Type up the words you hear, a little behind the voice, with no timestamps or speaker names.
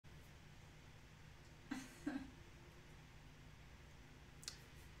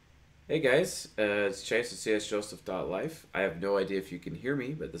Hey guys, it's Chase at csjoseph.life. I have no idea if you can hear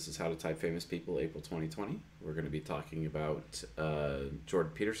me, but this is How to Type Famous People, April 2020. We're going to be talking about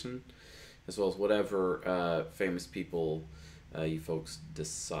Jordan Peterson, as well as whatever famous people you folks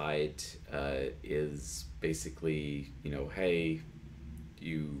decide is basically, hey,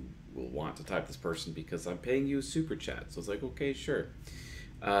 you will want to type this person because I'm paying you a super chat. So it's like, okay, sure.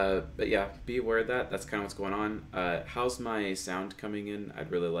 But yeah, be aware of that. That's kind of what's going on. How's my sound coming in? I'd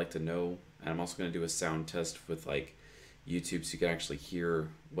really like to know. And I'm also going to do a sound test with like YouTube so you can actually hear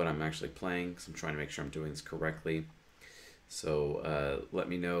what I'm actually playing because I'm trying to make sure I'm doing this correctly. So let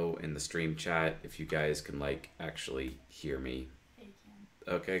me know in the stream chat if you guys can like actually hear me. I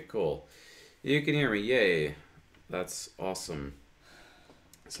can. Okay, cool. You can hear me. Yay. That's awesome.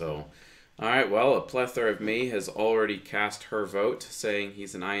 So, all right, well, a plethora of me has already cast her vote saying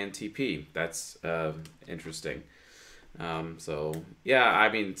he's an INTP. That's interesting. So, yeah, I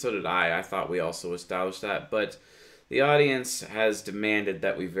mean, so did I. I thought we also established that. But the audience has demanded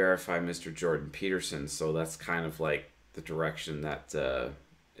that we verify Mr. Jordan Peterson. So that's kind of like the direction that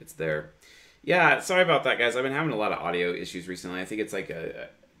it's there. Yeah, sorry about that, guys. I've been having a lot of audio issues recently. I think it's like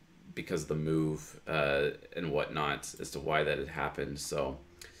because of the move and whatnot as to why that had happened. So.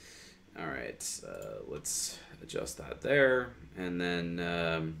 All right, let's adjust that there, and then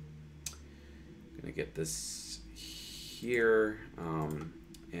I'm gonna get this here,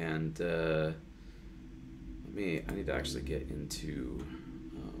 and I need to actually get into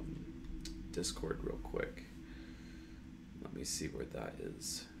Discord real quick. Let me see where that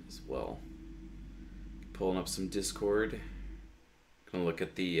is as well. Pulling up some Discord. Gonna look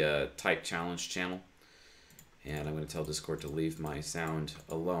at the Type Challenge channel. And I'm going to tell Discord to leave my sound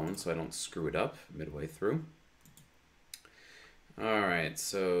alone so I don't screw it up midway through. Alright,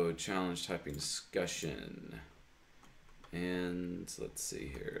 so challenge typing discussion. And let's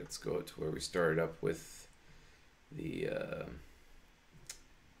see here. Let's go to where we started up with the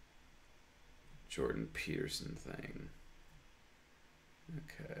Jordan Peterson thing.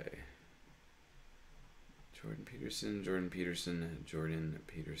 Okay. Jordan Peterson.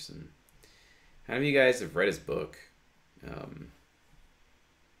 How many of you guys have read his book?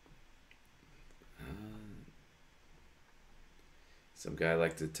 Some guy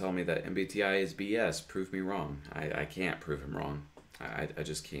like to tell me that MBTI is BS. Prove me wrong. I can't prove him wrong. I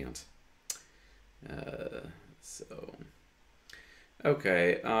just can't. So,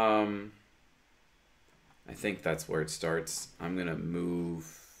 okay. I think that's where it starts. I'm gonna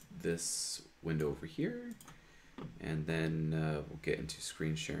move this window over here, and then we'll get into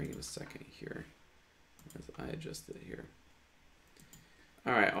screen sharing in a second here as I adjust it here.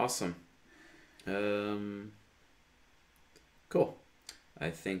 All right, awesome. Cool. I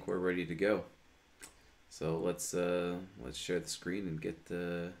think we're ready to go. So let's share the screen and get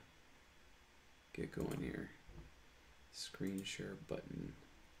going here. Screen share button.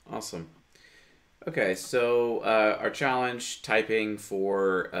 Awesome. Okay, so our challenge typing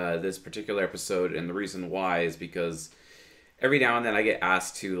for this particular episode, and the reason why is because every now and then I get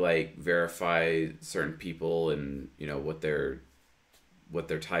asked to like verify certain people and what their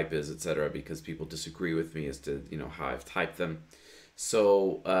type is, etc., because people disagree with me as to how I've typed them.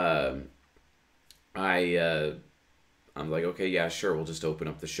 So I'm like, okay, yeah, sure, we'll just open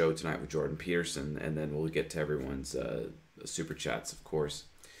up the show tonight with Jordan Peterson, and then we'll get to everyone's super chats, of course.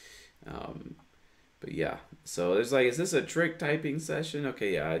 But yeah, so there's like, is this a trick typing session?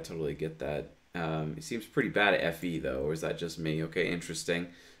 Okay, yeah, I totally get that. He seems pretty bad at FE though, or is that just me? Okay, interesting.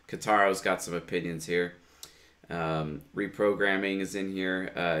 Kataro's got some opinions here. Reprogramming is in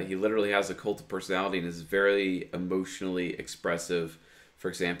here. He literally has a cult of personality and is very emotionally expressive. For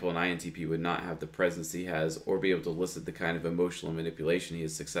example, an INTP would not have the presence he has or be able to elicit the kind of emotional manipulation he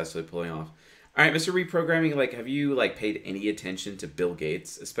is successfully pulling off. All right, Mr. Reprogramming, like, have you like paid any attention to Bill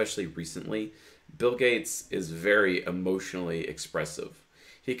Gates, especially recently? Bill Gates is very emotionally expressive.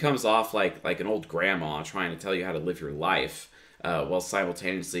 He comes off like an old grandma trying to tell you how to live your life, while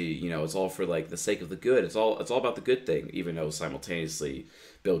simultaneously, it's all for like the sake of the good. It's all about the good thing, even though simultaneously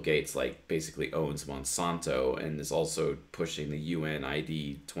Bill Gates like basically owns Monsanto and is also pushing the UN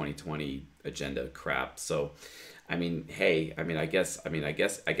ID 2020 agenda crap. So, I mean, hey, I guess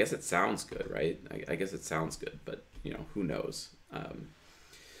it sounds good, right? I guess it sounds good, but who knows?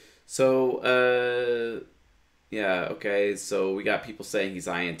 Yeah, okay, so we got people saying he's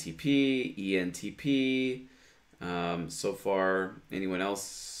INTP, ENTP. So far, anyone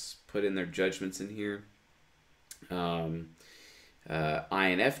else put in their judgments in here?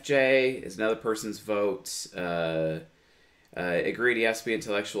 INFJ is another person's vote. Agreed he has to be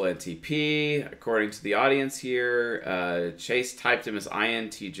intellectual NTP. According to the audience here, Chase typed him as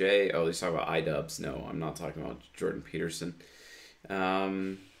INTJ. Oh, he's talking about iDubbbz. No, I'm not talking about Jordan Peterson.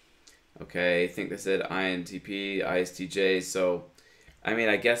 Okay, I think they said INTP, ISTJ. So, I mean,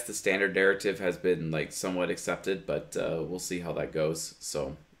 I guess the standard narrative has been like somewhat accepted, but we'll see how that goes.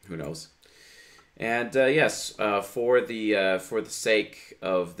 So, who knows? And yes, for the sake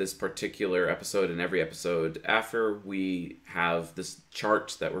of this particular episode and every episode after, we have this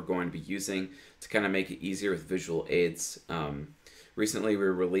chart that we're going to be using to kind of make it easier with visual aids. Recently, we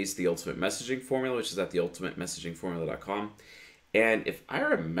released the Ultimate Messaging Formula, which is at theultimatemessagingformula.com. And if I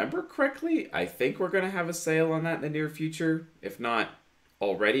remember correctly, I think we're going to have a sale on that in the near future. If not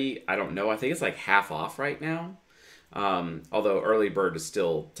already, I don't know. I think it's like half off right now. Although early bird is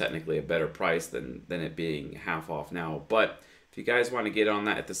still technically a better price than it being half off now. But if you guys want to get on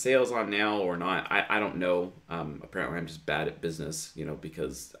that, if the sale's on now or not, I don't know. Apparently I'm just bad at business, you know,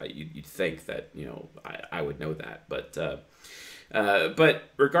 because you'd think that, you know, I would know that. But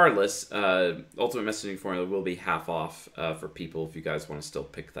regardless, Ultimate Messaging Formula will be half off for people if you guys want to still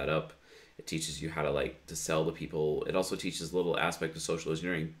pick that up. It teaches you how to sell to people. It also teaches a little aspect of social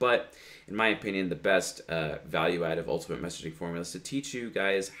engineering. But in my opinion, the best value add of Ultimate Messaging Formula is to teach you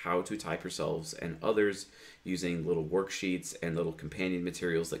guys how to type yourselves and others using little worksheets and little companion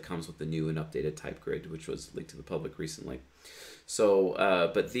materials that comes with the new and updated type grid, which was leaked to the public recently. So,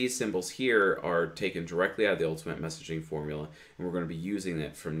 but these symbols here are taken directly out of the Ultimate Messaging Formula, and we're going to be using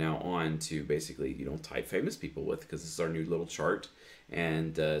it from now on to basically, you know, type famous people with, because this is our new little chart,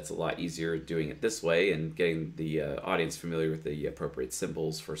 and it's a lot easier doing it this way and getting the audience familiar with the appropriate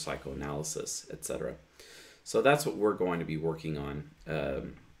symbols for psychoanalysis, etc. So that's what we're going to be working on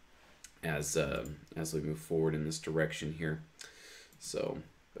as we move forward in this direction here. So,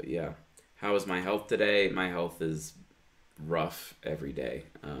 but yeah, how is my health today? My health is rough every day,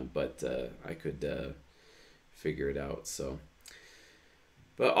 but I could figure it out. So,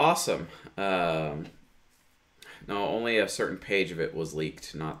 but awesome. No, only a certain page of it was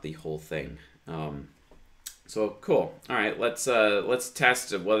leaked, not the whole thing. So cool. All right, let's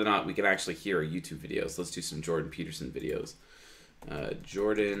test whether or not we can actually hear our YouTube videos. Let's do some Jordan Peterson videos.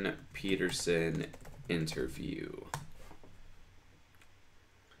 Jordan Peterson interview.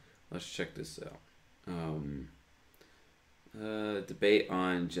 Let's check this out. Debate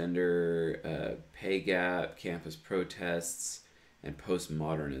on gender pay gap, campus protests, and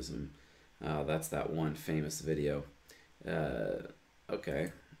postmodernism. That's that one famous video.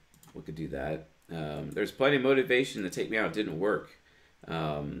 Okay, we could do that. There's plenty of motivation to take me out. Didn't work.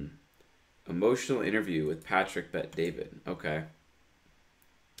 Emotional interview with Patrick Bet David. Okay.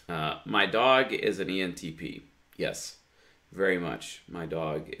 My dog is an ENTP. Yes, very much. My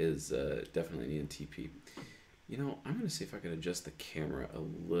dog is definitely an ENTP. You know, I'm going to see if I can adjust the camera a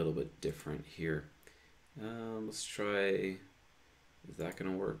little bit different here. Let's try... Is that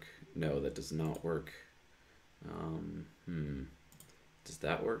going to work? No, that does not work. Does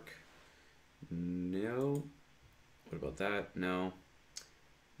that work? No. What about that? No.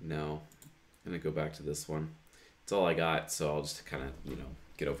 No. I'm going to go back to this one. It's all I got, so I'll just kind of, you know,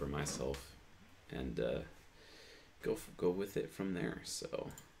 get over myself and go with it from there. So,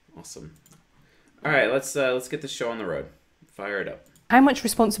 awesome. All right, let's get the show on the road. Fire it up. How much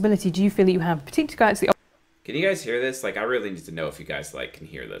responsibility do you feel that you have, particularly to the Can you guys hear this? Like, I really need to know if you guys can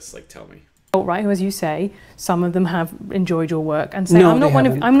hear this. Like, tell me. alt-right, who, as you say, some of them have enjoyed your work and say, No, I'm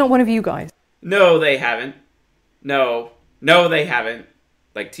not one of you guys. No, they haven't. No, they haven't.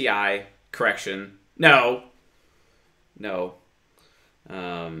 Like TI correction. No.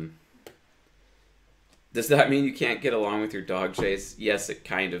 Does that mean you can't get along with your dog, Chase? Yes, it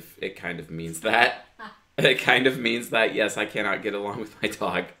kind of means that. It kind of means that. Yes, I cannot get along with my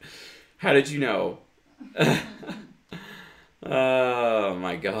dog. How did you know? Oh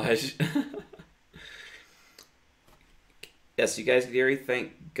my gosh. Yes, you guys can hear it.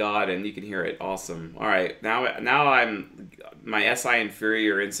 Thank God, and you can hear it. Awesome. All right, now my SI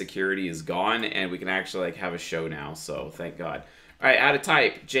inferior insecurity is gone, and we can actually have a show now. So thank God. All right, add a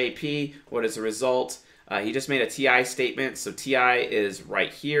type. JP. What is the result? He just made a TI statement. So TI is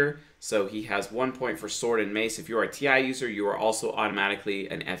right here. So he has 1 point for sword and mace. If you are a TI user, you are also automatically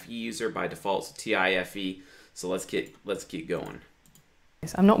an FE user by default. So TI FE. So let's keep going.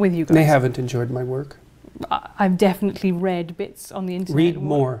 I'm not with you guys. They haven't enjoyed my work. I've definitely read bits on the internet. Read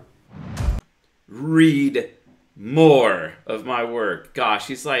more. Read more of my work. Gosh,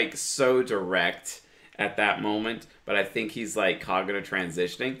 he's like so direct at that moment, but I think he's like cognitive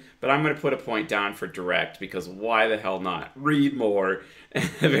transitioning. But I'm going to put a point down for direct, because why the hell not? Read more.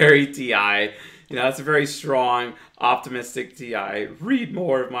 Very TI. You know, that's a very strong, optimistic TI. Read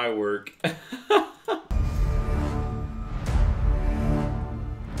more of my work.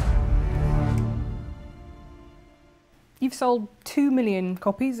 You've sold 2 million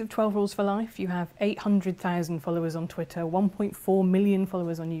copies of 12 Rules for Life. You have 800,000 followers on Twitter, 1.4 million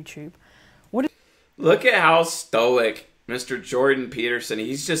followers on YouTube. Look at how stoic Mr. Jordan Peterson.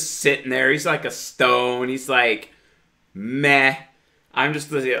 He's just sitting there. He's like a stone. He's like, meh. I'm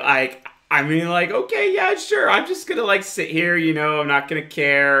just like, I mean, like, okay, yeah, sure. I'm just gonna like sit here, you know. I'm not gonna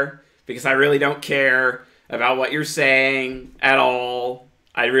care because I really don't care about what you're saying at all.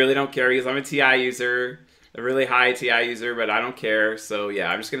 I really don't care because I'm a TI user, a really high TI user, but I don't care. So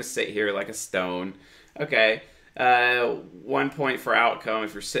yeah, I'm just gonna sit here like a stone. Okay. 1 point for outcome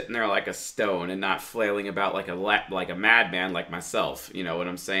if you're sitting there like a stone and not flailing about like a madman like myself. You know what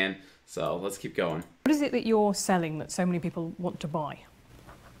I'm saying? So let's keep going. What is it that you're selling that so many people want to buy?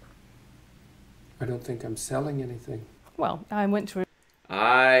 I don't think I'm selling anything. Well, I went to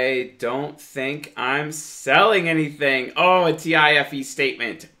I don't think I'm selling anything. Oh, a TIFE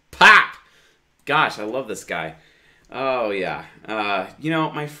statement. Pop! Gosh, I love this guy. Oh, yeah. You know,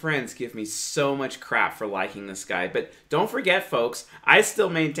 my friends give me so much crap for liking this guy. But don't forget, folks, I still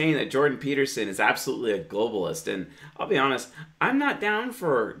maintain that Jordan Peterson is absolutely a globalist. And I'll be honest, I'm not down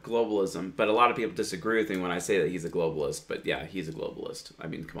for globalism. But a lot of people disagree with me when I say that he's a globalist. But yeah, he's a globalist. I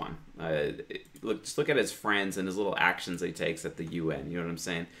mean, come on. Just look at his friends and his little actions that he takes at the UN. You know what I'm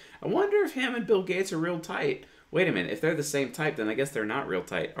saying? I wonder if him and Bill Gates are real tight. Wait a minute. If they're the same type, then I guess they're not real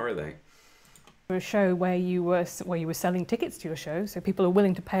tight, are they? a show where you were selling tickets to your show, so people are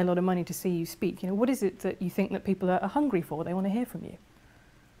willing to pay a lot of money to see you speak. You know, what is it that you think that people are hungry for? They want to hear from you.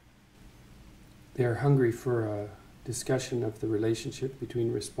 They're hungry for a discussion of the relationship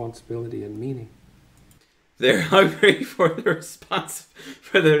between responsibility and meaning. They're hungry for the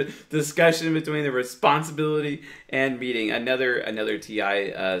discussion between the responsibility and meaning. Another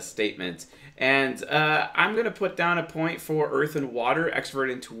TI statement. And I'm going to put down a point for Earth and Water,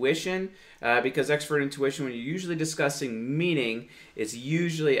 extrovert intuition, because extrovert intuition, when you're usually discussing meaning, it's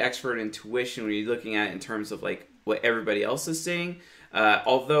usually extrovert intuition when you're looking at it in terms of like what everybody else is seeing.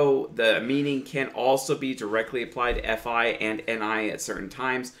 Although the meaning can also be directly applied to FI and NI at certain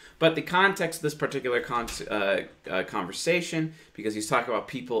times. But the context of this particular conversation, because he's talking about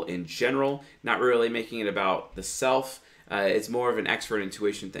people in general, not really making it about the self, it's more of an extrovert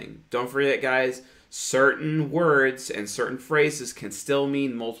intuition thing. Don't forget, guys, certain words and certain phrases can still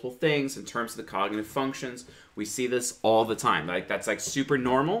mean multiple things in terms of the cognitive functions. We see this all the time. Like, that's like super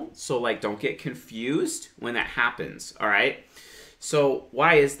normal. So like, don't get confused when that happens. All right. So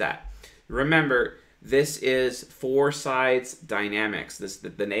why is that? Remember, this is four sides dynamics.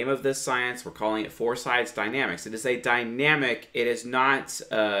 The name of this science, we're calling it four sides dynamics. It is a dynamic. It is not.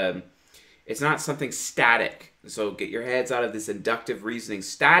 It's not something static. So get your heads out of this inductive reasoning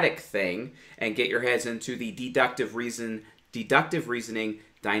static thing and get your heads into the deductive reasoning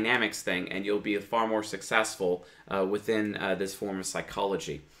dynamics thing, and you'll be far more successful within this form of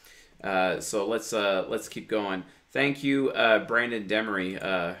psychology. So let's keep going. Thank you, Brandon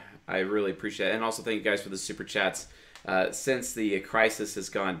Demery. I really appreciate it. And also thank you guys for the super chats. Since the crisis has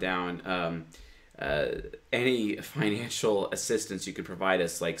gone down, any financial assistance you could provide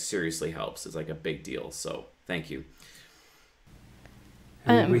us, like, seriously helps. It's like a big deal. So thank you.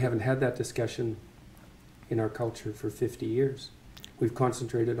 And we haven't had that discussion in our culture for 50 years. We've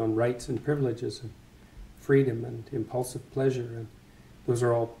concentrated on rights and privileges and freedom and impulsive pleasure, and those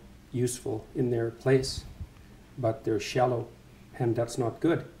are all useful in their place, but they're shallow, and that's not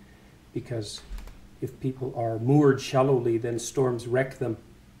good, because if people are moored shallowly, then storms wreck them.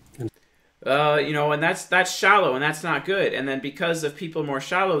 You know, and that's shallow, and that's not good. And then because of people more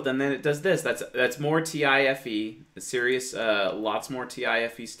shallow, then it does this. That's more TIFE, serious, lots more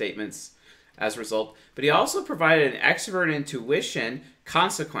TIFE statements as a result. But he also provided an extrovert intuition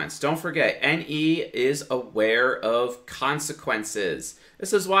consequence. Don't forget, NE is aware of consequences.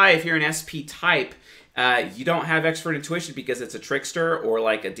 This is why if you're an SP type, you don't have extrovert intuition because it's a trickster or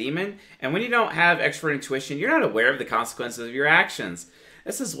like a demon. And when you don't have extrovert intuition, you're not aware of the consequences of your actions.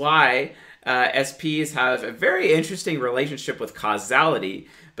 This is why SPs have a very interesting relationship with causality.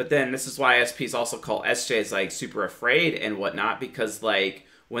 But then this is why SPs also call SJs like super afraid and whatnot, because like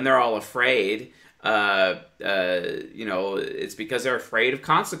when they're all afraid, you know, it's because they're afraid of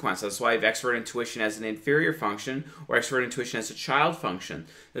consequences. That's why I have extrovert intuition as an inferior function or extrovert intuition as a child function.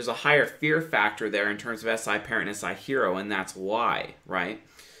 There's a higher fear factor there in terms of SI parent and SI hero, and that's why, right?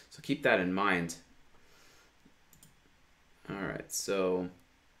 So keep that in mind. All right, so,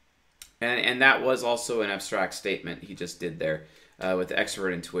 and that was also an abstract statement he just did there. with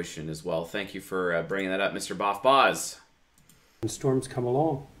extrovert intuition as well. Thank you for bringing that up, Mr. Boff Boz. And storms come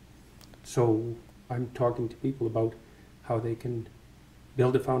along. So I'm talking to people about how they can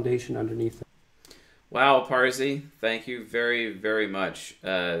build a foundation underneath them. Wow, Parsi, thank you very, very much.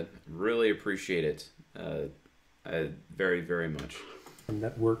 Really appreciate it. Very, very much. And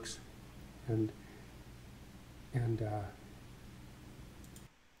that works.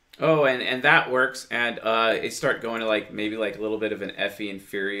 Oh, and that works, and it start going to like maybe like a little bit of an Effie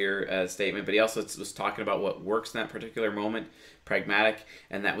inferior statement, but he also was talking about what works in that particular moment, pragmatic,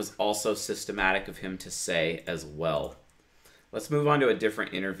 and that was also systematic of him to say as well. Let's move on to a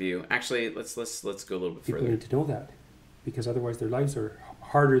different interview. Actually, let's go a little bit further. People need to know that, because otherwise their lives are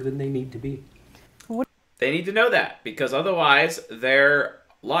harder than they need to be. They need to know that, because otherwise their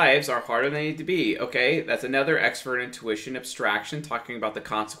lives are harder than they need to be. Okay, that's another extrovert intuition abstraction, talking about the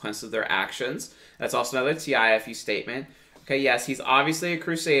consequences of their actions. That's also another TIFE statement. Okay, yes, he's obviously a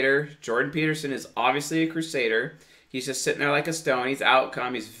crusader. Jordan Peterson is obviously a crusader. He's just sitting there like a stone. He's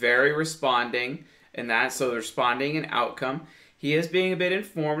outcome. He's very responding in that. So responding and outcome. He is being a bit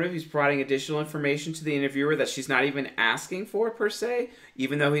informative. He's providing additional information to the interviewer that she's not even asking for, per se,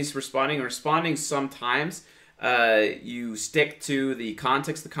 even though he's responding. Responding sometimes, you stick to the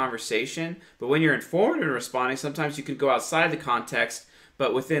context of the conversation. But when you're informative and responding, sometimes you can go outside the context,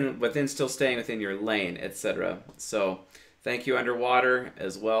 but within still staying within your lane, etc. So thank you, Underwater,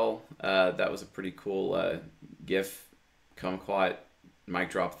 as well. That was a pretty cool GIF, kumquat,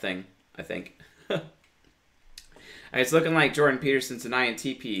 mic drop thing, I think. It's looking like Jordan Peterson's an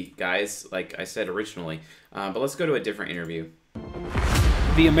INTP, guys, like I said originally. But let's go to a different interview.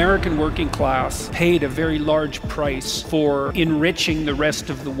 The American working class paid a very large price for enriching the rest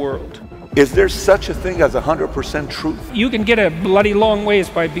of the world. Is there such a thing as 100% truth? You can get a bloody long ways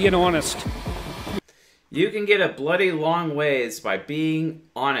by being honest. You can get a bloody long ways by being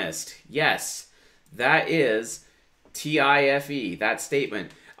honest. Yes, that is TIFE, that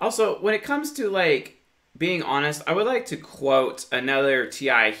statement. Also, when it comes to, like, being honest, I would like to quote another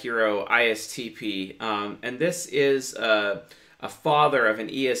TI hero, ISTP, and this is a father of an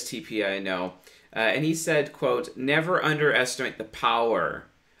ESTP I know, and he said, quote, "Never underestimate the power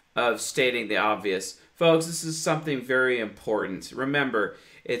of stating the obvious." Folks, this is something very important. Remember,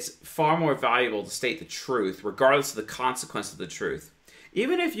 it's far more valuable to state the truth, regardless of the consequence of the truth.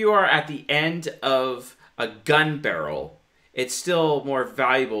 Even if you are at the end of a gun barrel, it's still more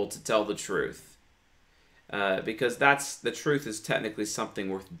valuable to tell the truth. Because the truth is technically something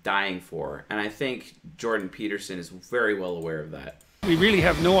worth dying for. And I think Jordan Peterson is very well aware of that. We really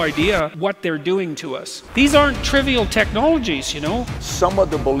have no idea what they're doing to us. These aren't trivial technologies, you know. Some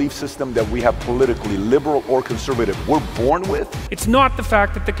of the belief system that we have politically, liberal or conservative, we're born with. It's not the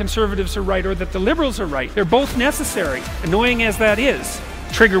fact that the conservatives are right or that the liberals are right. They're both necessary, annoying as that is.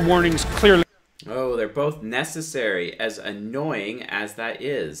 Trigger warnings clearly. Oh, they're both necessary, as annoying as that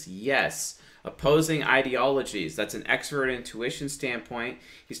is. Yes. Opposing ideologies. That's an extrovert intuition standpoint.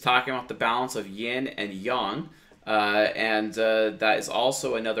 He's talking about the balance of yin and yang. And that is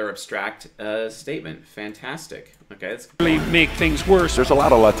also another abstract statement. Fantastic. Okay, that's really make things worse. There's a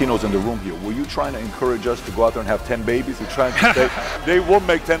lot of Latinos in the room here. Were you trying to encourage us to go out there and have 10 babies? You're trying to say they will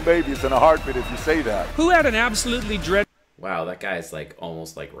make 10 babies in a heartbeat if you say that. Who had an absolutely dreadful... Wow, that guy is like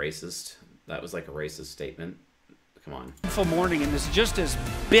almost like racist. That was like a racist statement. Come on. Morning, and it's just as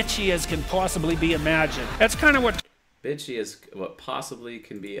bitchy as can possibly be imagined. That's kind of what... Bitchy is what possibly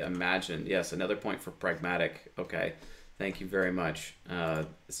can be imagined. Yes, another point for pragmatic. Okay, thank you very much.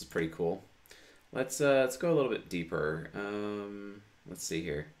 This is pretty cool. Let's go a little bit deeper. Let's see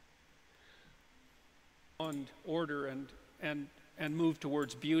here. On order and move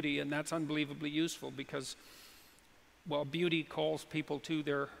towards beauty, and that's unbelievably useful because, well, beauty calls people to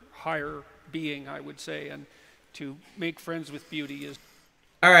their higher being, I would say, and to make friends with beauty is...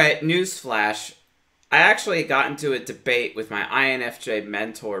 All right, newsflash. I actually got into a debate with my INFJ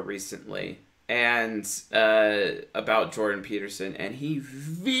mentor recently and about Jordan Peterson, and he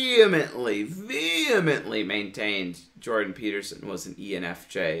vehemently maintained Jordan Peterson was an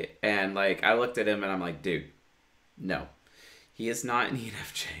ENFJ. And, like, I looked at him and I'm like, dude, no. He is not an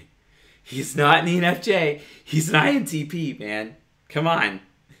ENFJ. He's not an ENFJ. He's an INTP, man. Come on.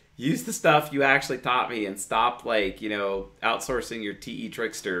 Use the stuff you actually taught me and stop, like, you know, outsourcing your TE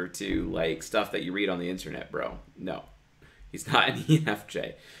trickster to, like, stuff that you read on the internet, bro. No. He's not an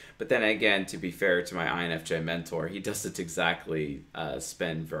ENFJ. But then again, to be fair to my INFJ mentor, he doesn't exactly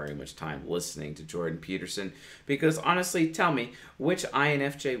spend very much time listening to Jordan Peterson. Because, honestly, tell me, which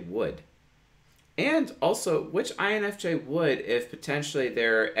INFJ would? And also, which INFJ would if potentially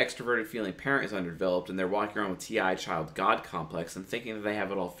their extroverted feeling parent is underdeveloped and they're walking around with TI child God complex and thinking that they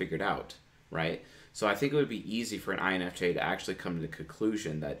have it all figured out, right? So I think it would be easy for an INFJ to actually come to the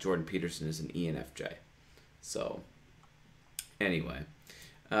conclusion that Jordan Peterson is an ENFJ. So anyway,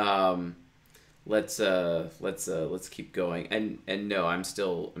 let's keep going. And no, I'm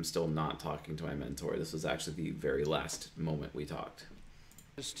still not talking to my mentor. This was actually the very last moment we talked.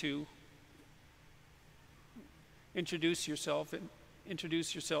 Is to introduce yourself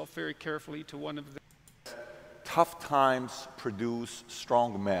very carefully to one of the Tough times produce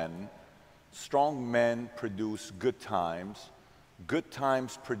strong men. Strong men produce good times. Good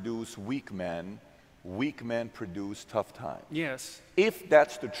times produce weak men. Weak men produce tough times. Yes. If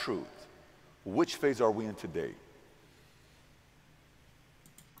that's the truth, which phase are we in today?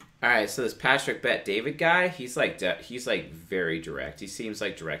 All right, so this Patrick Bet David guy, he's like very direct. He seems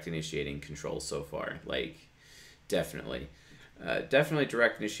like direct initiating control so far. Like, definitely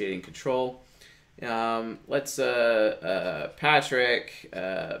direct initiating control. Let's Patrick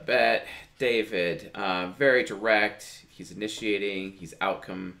Bet David, very direct. He's initiating. He's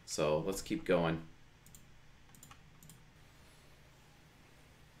outcome. So let's keep going.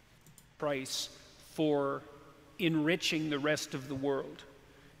 price for enriching the rest of the world.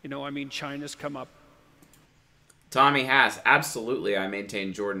 You know, I mean, China's come up. Tommy Haas, absolutely. I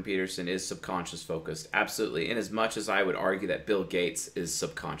maintain Jordan Peterson is subconscious focused. Absolutely. In as much as I would argue that Bill Gates is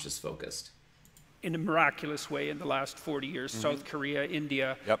subconscious focused. In a miraculous way in the last 40 years, South Korea,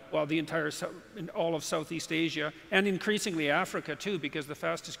 India, well, the entire, in all of Southeast Asia, and increasingly Africa too, because the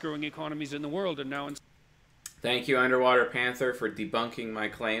fastest growing economies in the world are now in. Thank you, Underwater Panther, for debunking my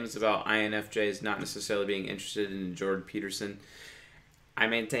claims about INFJs not necessarily being interested in Jordan Peterson. I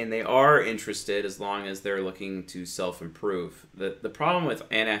maintain they are interested as long as they're looking to self-improve. The problem with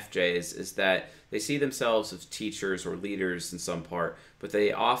INFJs is that they see themselves as teachers or leaders in some part, but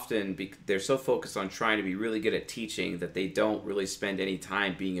they often, they're so focused on trying to be really good at teaching that they don't really spend any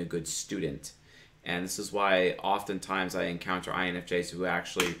time being a good student. And this is why oftentimes I encounter INFJs who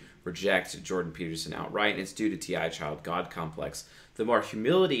actually reject Jordan Peterson outright, and it's due to TI child God complex. The more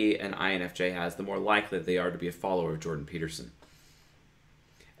humility an INFJ has, the more likely they are to be a follower of Jordan Peterson.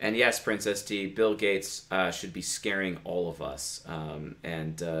 And yes, Princess T, Bill Gates should be scaring all of us.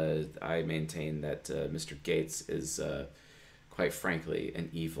 I maintain that Mr. Gates is, quite frankly,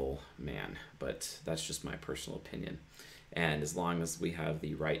 an evil man. But that's just my personal opinion. And as long as we have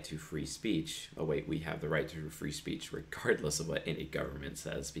the right to free speech, we have the right to free speech regardless of what any government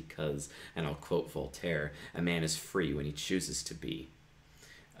says, because, and I'll quote Voltaire, a man is free when he chooses to be.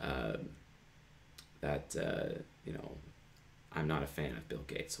 You know, I'm not a fan of Bill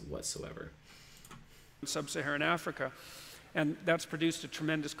Gates whatsoever. Sub-Saharan Africa, and that's produced a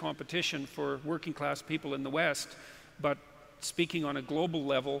tremendous competition for working class people in the West. But speaking on a global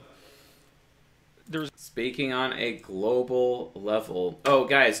level, Speaking on a global level. Oh,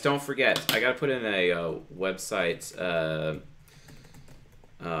 guys, don't forget. I got to put in a website,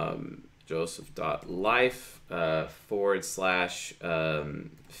 joseph.life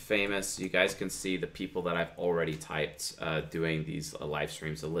 / famous. You guys can see the people that I've already typed doing these live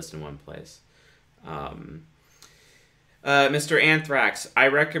streams. A list in one place. Mr. Anthrax, I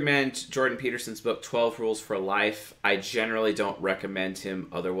recommend Jordan Peterson's book, 12 Rules for Life. I generally don't recommend him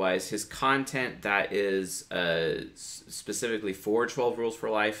otherwise. His content that is specifically for 12 Rules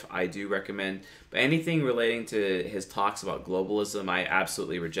for Life, I do recommend. But anything relating to his talks about globalism, I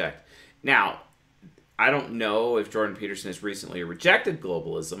absolutely reject. Now, I don't know if Jordan Peterson has recently rejected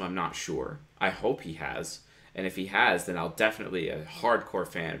globalism. I'm not sure. I hope he has. And if he has, then I'll definitely be a hardcore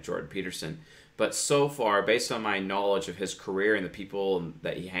fan of Jordan Peterson. But so far, based on my knowledge of his career and the people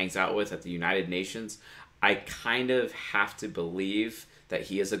that he hangs out with at the United Nations, I kind of have to believe that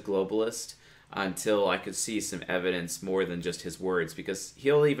he is a globalist until I could see some evidence more than just his words, because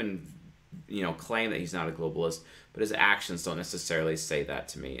he'll even, you know, claim that he's not a globalist, but his actions don't necessarily say that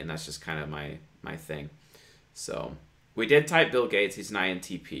to me, and that's just kind of my thing. So we did type Bill Gates. He's an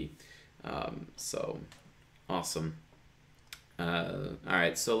INTP. So awesome. All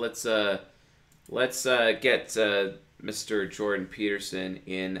right, so let's get Mr. Jordan Peterson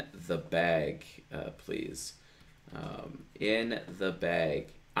in the bag, please. In the bag.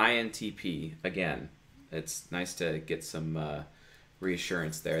 INTP, again. It's nice to get some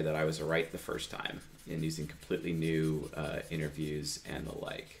reassurance there that I was right the first time in using completely new interviews and the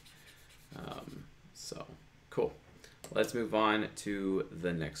like. So, cool. Let's move on to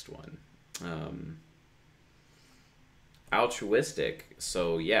the next one. Altruistic.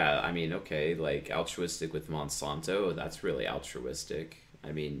 So yeah, I mean, okay, like altruistic with Monsanto, that's really altruistic.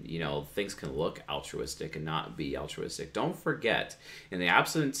 I mean, you know, things can look altruistic and not be altruistic. Don't forget, in the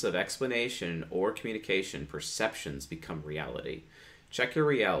absence of explanation or communication, perceptions become reality. Check your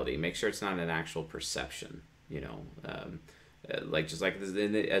reality. Make sure it's not an actual perception, you know. Like just like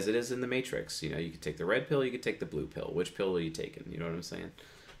as it is in the Matrix, you know, you could take the red pill, you could take the blue pill. Which pill are you taking? You know what I'm saying?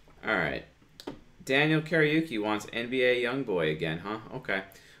 All right. Daniel Karaoke wants NBA Youngboy again, huh? Okay.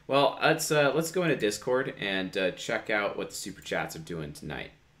 Well, let's go into Discord and check out what the super chats are doing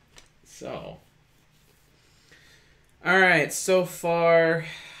tonight. So, all right. So far,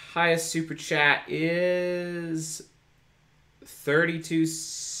 highest super chat is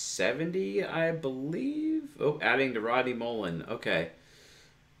 3270, I believe. Oh, adding to Rodney Mullen. Okay.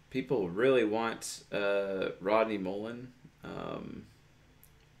 People really want Rodney Mullen.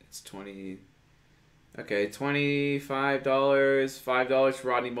 It's 20. Okay, $25. $5 for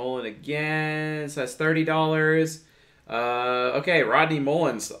Rodney Mullen again. So that's $30. Okay, Rodney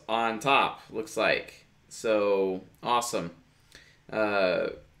Mullen's on top, looks like. So, awesome.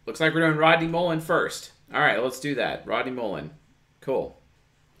 Looks like we're doing Rodney Mullen first. All right, let's do that. Rodney Mullen. Cool.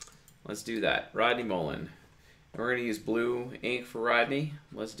 Let's do that. Rodney Mullen. We're going to use blue ink for Rodney.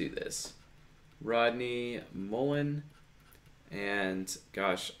 Let's do this. Rodney Mullen. And,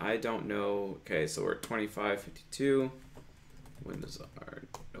 gosh, I don't know. Okay, so we're at 2552. When is our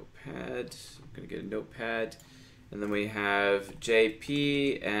notepad? I'm going to get a notepad. And then we have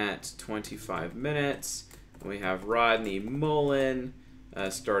JP at 25 minutes. And we have Rodney Mullen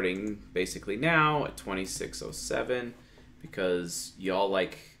starting basically now at 2607 because y'all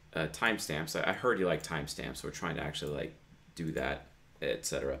like timestamps. I heard you like timestamps, so we're trying to actually like do that,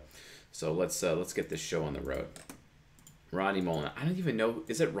 etc. So let's get this show on the road. Rodney Mullen. I don't even know.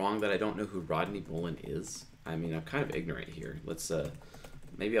 Is it wrong that I don't know who Rodney Mullen is? I mean, I'm kind of ignorant here. Let's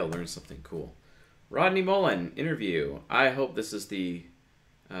maybe I'll learn something cool. Rodney Mullen interview. I hope this is the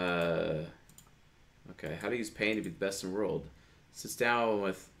okay. How to use pain to be the best in the world. Sits down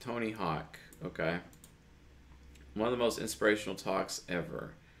with Tony Hawk. Okay. One of the most inspirational talks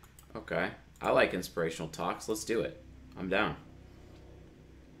ever. Okay. I like inspirational talks. Let's do it. I'm down.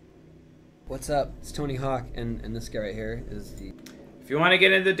 What's up? It's Tony Hawk, and this guy right here is the... If you want to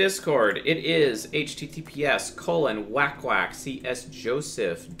get into Discord, it is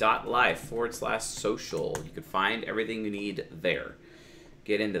https://csjoseph.life/social. You can find everything you need there.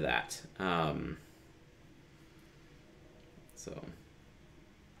 Get into that. So...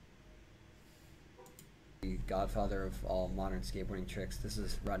 the godfather of all modern skateboarding tricks. This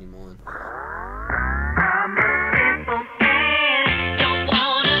is Rodney Mullen.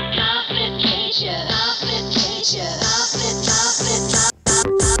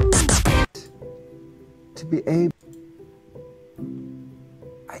 To be able,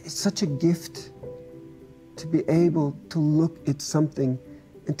 it's such a gift to be able to look at something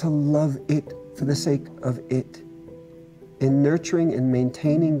and to love it for the sake of it. And nurturing and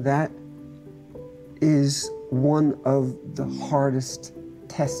maintaining that is one of the hardest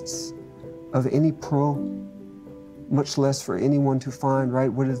tests of any pro, much less for anyone to find,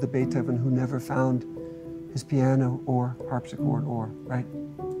 right? What is the Beethoven who never found his piano or harpsichord or, right?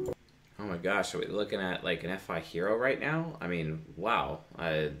 Oh my gosh, are we looking at like an FI hero right now? I mean, wow.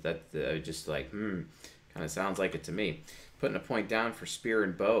 That just like, kind of sounds like it to me. Putting a point down for spear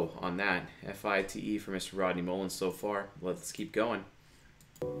and bow on that. FITE for Mr. Rodney Mullen so far. Let's keep going.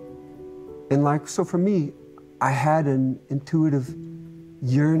 And like, so for me, I had an intuitive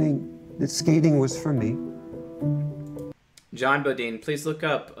yearning that skating was for me. John Bodine, please look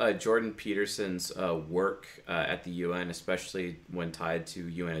up Jordan Peterson's work at the UN, especially when tied to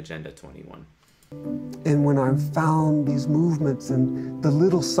UN Agenda 21. And when I found these movements and the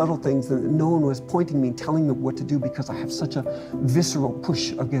little subtle things that no one was pointing me and telling me what to do because I have such a visceral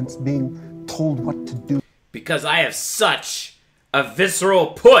push against being told what to do. Because I have such a visceral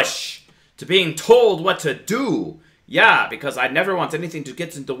push to being told what to do. Yeah, because I never want anything to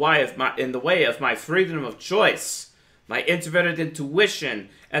get in the way of my freedom of choice, my introverted intuition,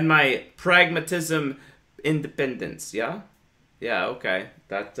 and my pragmatism independence. Yeah? Yeah, okay.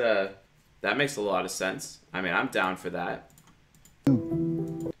 That makes a lot of sense. I mean, I'm down for that.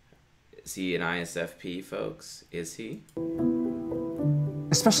 Is he an ISFP, folks? Is he?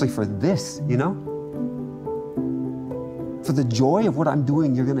 Especially for this, you know? For the joy of what I'm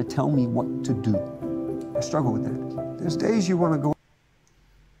doing, you're going to tell me what to do. I struggle with that. There's days you want to go...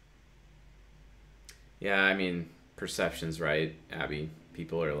 Yeah, I mean, perception's right, Abby.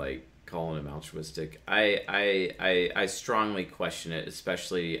 People are, like, calling him altruistic. I strongly question it,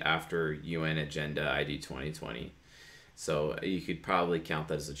 especially after UN Agenda ID 2020. So you could probably count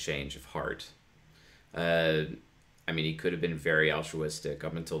that as a change of heart. I mean, he could have been very altruistic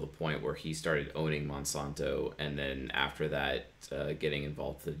up until the point where he started owning Monsanto, and then after that, getting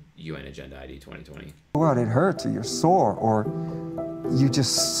involved with the UN Agenda ID 2020. Go out, it hurts, or you're sore, or you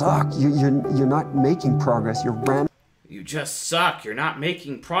just suck. You're not making progress. You're ramming. You just suck. You're not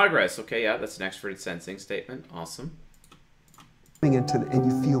making progress. Okay, yeah, that's an extroverted sensing statement. Awesome. Into the, and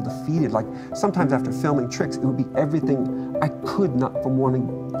you feel defeated. Like sometimes after filming tricks, it would be everything I could not from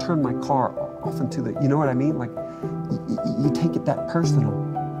wanting to turn my car off into the, you know what I mean? Like you take it that personal.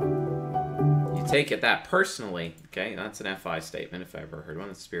 You take it that personally. Okay, that's an FI statement if I ever heard one.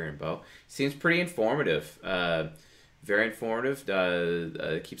 That's Spear and Bow. Seems pretty informative. Very informative.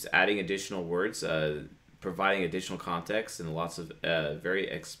 Keeps adding additional words, providing additional context, and lots of very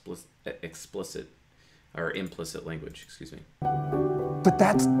explicit or implicit language, excuse me. But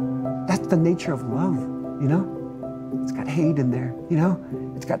that's the nature of love, you know? It's got hate in there, you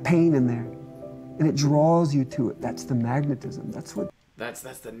know? It's got pain in there. And it draws you to it. That's the magnetism. That's what... That's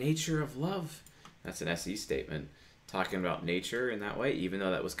the nature of love. That's an SE statement. Talking about nature in that way, even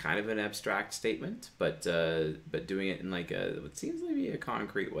though that was kind of an abstract statement, but doing it in like what seems to be a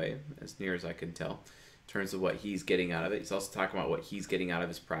concrete way, as near as I can tell, in terms of what he's getting out of it. He's also talking about what he's getting out of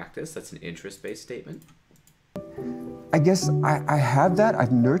his practice. That's an interest-based statement. I guess I have that.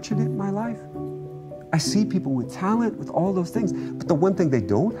 I've nurtured it in my life. I see people with talent, with all those things. But the one thing they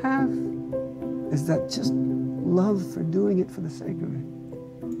don't have is that just love for doing it for the sake of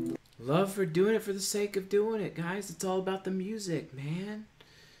it. Love for doing it for the sake of doing it, guys. It's all about the music, man.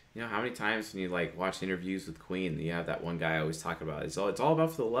 You know, how many times when you like watch interviews with Queen, you have that one guy always talking about it. It's all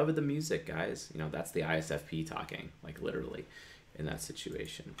about for the love of the music, guys. You know, that's the ISFP talking, like literally, in that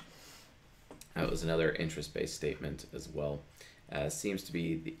situation. That was another interest-based statement as well. Seems to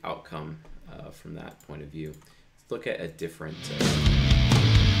be the outcome from that point of view. Let's look at a different...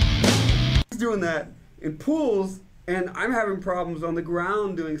 He's doing that in pools, and I'm having problems on the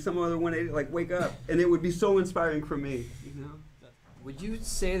ground doing some other 180, like wake up. And it would be so inspiring for me, you know? Would you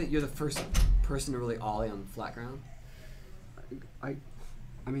say that you're the first person to really ollie on flat ground? I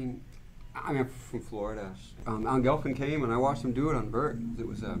mean, I'm from Florida. Al Gelfin came, and I watched him do it on Bert. It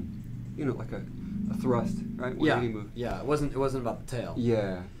was you know, like a thrust, right? 180 move. Yeah, it wasn't about the tail.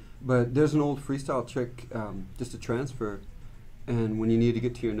 Yeah, but there's an old freestyle trick, just a transfer, and when you need to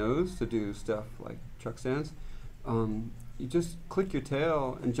get to your nose to do stuff like truck stands, you just click your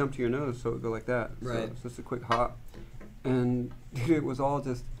tail and jump to your nose, so it go like that. Right. So it's just a quick hop, and it was all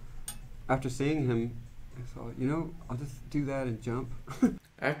just after seeing him. I thought, you know, I'll just do that and jump.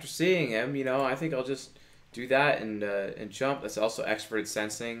 After seeing him, you know, I think I'll just do that and jump. That's also extroverted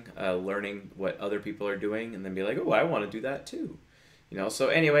sensing, learning what other people are doing, and then be like, oh, I want to do that too. You know, so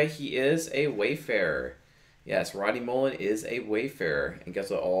anyway, he is a wayfarer. Yes, Rodney Mullen is a wayfarer. And guess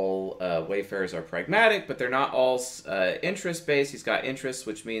what? All wayfarers are pragmatic, but they're not all interest-based. He's got interests,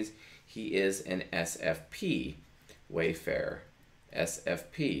 which means he is an SFP wayfarer.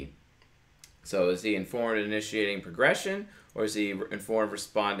 SFP. So is he informed initiating progression, or is he informed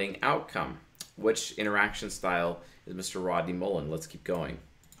responding outcome? Which interaction style is Mr. Rodney Mullen? Let's keep going.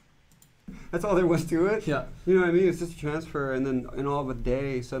 That's all there was to it. Yeah. You know what I mean? It's just a transfer, and then in all of a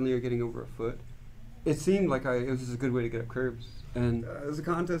day, suddenly you're getting over a foot. It seemed like it was just a good way to get up curbs. And it was a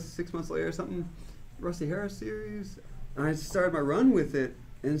contest 6 months later or something, Rusty Harris series. And I started my run with it,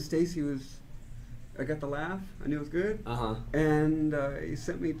 and Stacy I got the laugh. I knew it was good. Uh-huh. And he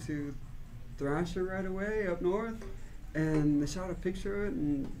sent me to Thrasher right away up north, and they shot a picture of it,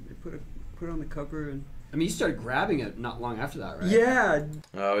 and they put it on the cover. And I mean, you started grabbing it not long after that, right? Yeah.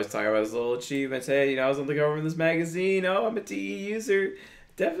 I always talk about his little achievements. Hey, you know, I was on the cover of this magazine. Oh, I'm a TE user.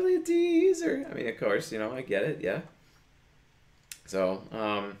 Definitely a TE user. I mean, of course, you know, I get it. Yeah. So,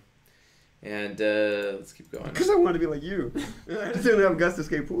 let's keep going. Because I wanted to be like you. I just didn't have guts to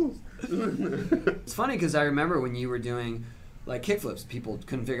skate pools. It's funny because I remember when you were doing like kickflips, people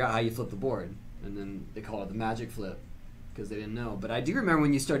couldn't figure out how you flip the board, and then they called it the magic flip because they didn't know. But I do remember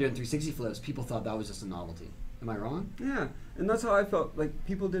when you started doing 360 flips, people thought that was just a novelty. Am I wrong? Yeah, and that's how I felt. Like,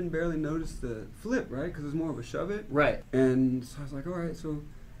 people didn't barely notice the flip, right? Because it was more of a shove it. Right. And so I was like, all right, so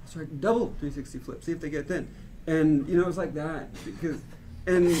let's try double 360 flip, see if they get then. And, you know, it was like that. Because,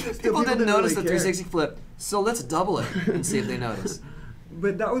 and people didn't notice really the 360 flip, so let's double it and see if they notice.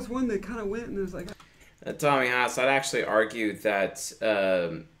 But that was one that kind of went, and it was like... Tommy Haas, I'd actually argue that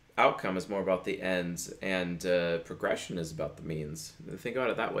outcome is more about the ends, and progression is about the means. Think about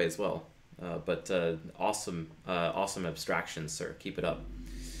it that way as well. But awesome abstractions, sir. Keep it up.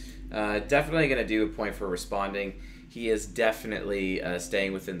 Definitely going to do a point for responding. He is definitely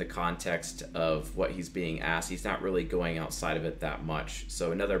staying within the context of what he's being asked. He's not really going outside of it that much.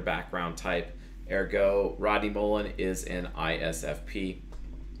 So another background type, Ergo, Rodney Mullen is an ISFP.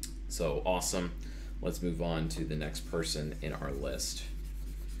 So awesome. Let's move on to the next person in our list.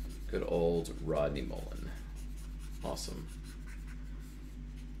 Good old Rodney Mullen. Awesome.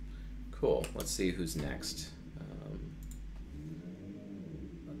 Cool. Let's see who's next.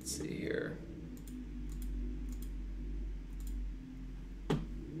 Let's see here.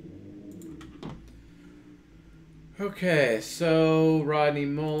 Okay, so Rodney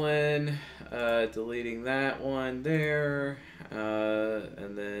Mullen, deleting that one there,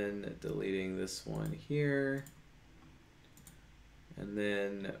 and then deleting this one here, and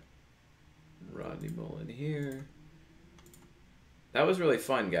then Rodney Mullen here. That was really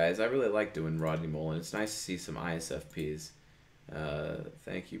fun, guys. I really like doing Rodney Mullen. It's nice to see some ISFPs.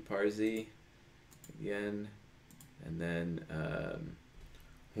 Thank you, Parzi, again, and then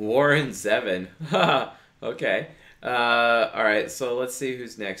Warren Zevin. Okay. All right, so let's see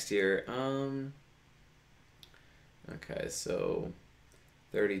who's next here. Okay, so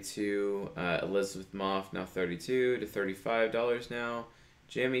 32, Elizabeth Moff, now 32 to $35 now.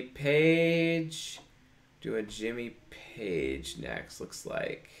 Jimmy Page, doing Jimmy Page next, looks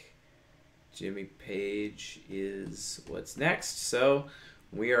like. Jimmy Page is what's next. So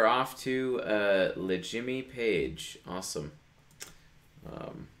we are off to Le Jimmy Page. Awesome.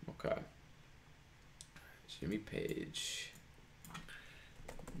 Okay. Jimmy Page.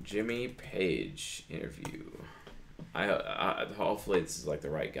 Jimmy Page interview. I hopefully this is like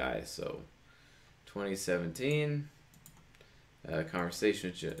the right guy. So 2017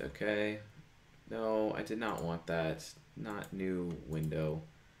 conversation with okay. No, I did not want that. Not new window.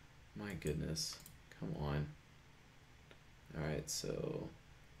 My goodness. Come on. All right, so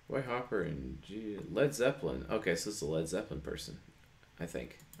Roy Hopper and Led Zeppelin. Okay, so it's a Led Zeppelin person, I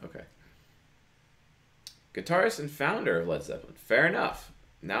think. Okay. Guitarist and founder of Led Zeppelin. Fair enough.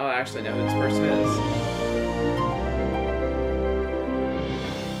 Now I actually know who this person is.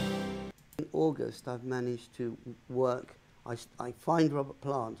 In August, I've managed to work. I find Robert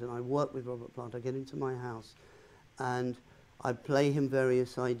Plant and I work with Robert Plant. I get into my house and I play him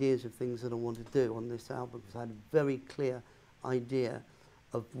various ideas of things that I want to do on this album because I had a very clear idea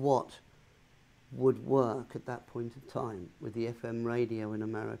of what would work at that point in time with the FM radio in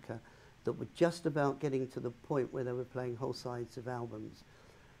America that were just about getting to the point where they were playing whole sides of albums.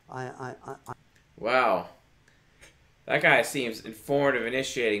 Wow. That guy seems informative,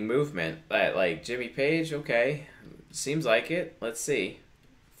 initiating movement. Like Jimmy Page, okay. Seems like it. Let's see.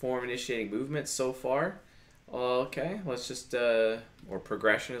 Form initiating movement so far. Okay, let's just, or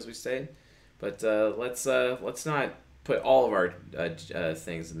progression as we say. But let's not put all of our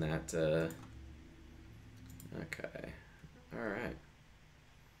things in that. Okay. All right.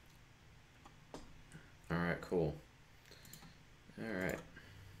 All right, cool. All right.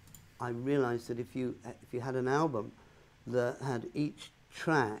 I realized that if you had an album that had each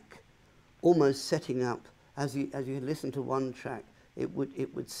track almost setting up as you listen to one track, it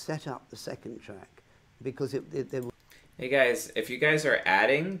would set up the second track because there would. Hey guys, if you guys are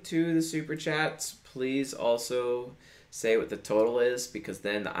adding to the super chats, please also say what the total is because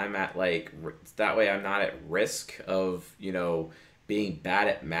then I'm at that way I'm not at risk of being bad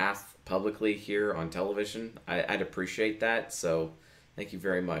at math publicly here on television. I'd appreciate that, so thank you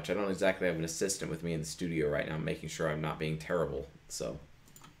very much. I don't exactly have an assistant with me in the studio right now making sure I'm not being terrible, so.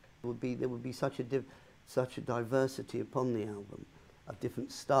 There would be such a diversity upon the album of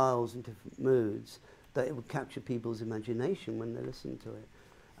different styles and different moods that it would capture people's imagination when they listen to it.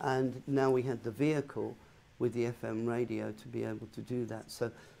 And now we had the vehicle with the FM radio to be able to do that.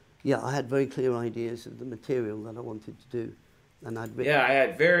 So yeah, I had very clear ideas of the material that I wanted to do. And I'd written. Yeah, I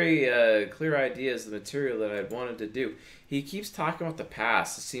had very clear ideas of the material that I'd wanted to do. He keeps talking about the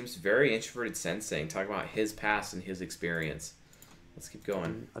past. It seems very introverted sensing, talking about his past and his experience. Let's keep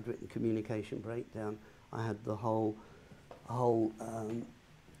going. I'd written communication breakdown. I had the whole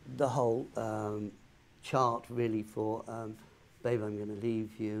chart really for Babe, I'm Going to Leave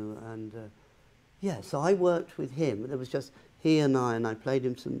You. And yeah, so I worked with him. There was just he and I played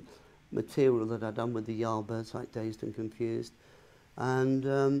him some material that I'd done with the Yardbirds, like Dazed and Confused.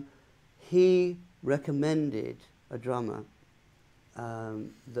 And he recommended a drummer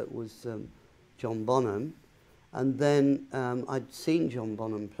that was John Bonham. And then I'd seen John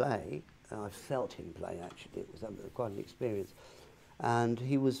Bonham play. I felt him play, actually. It was quite an experience. And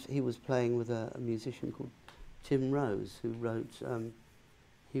he was playing with a musician called Tim Rose, who wrote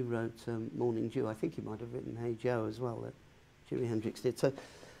Morning Dew. I think he might have written Hey Joe as well, that Jimi Hendrix did.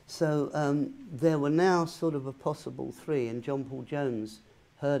 So there were now sort of a possible three, and John Paul Jones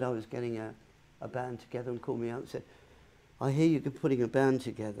heard I was getting a band together and called me out and said, I hear you're putting a band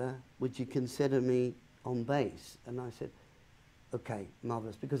together. Would you consider me on bass? And I said, okay,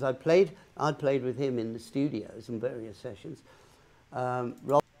 marvelous, because I'd played with him in the studios in various sessions.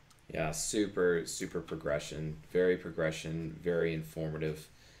 Yeah, super progression, very informative.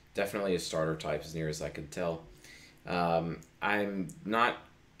 Definitely a starter type as near as I could tell. I'm not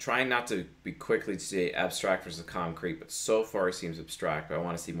trying not to be quickly to say abstract versus concrete, but so far it seems abstract, but I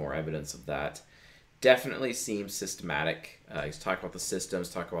want to see more evidence of that. Definitely seems systematic. He's talking about the systems,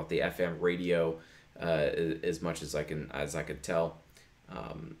 talking about the FM radio, as much as I could tell.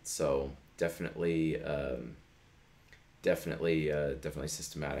 So definitely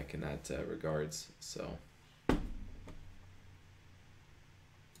systematic in that regards. So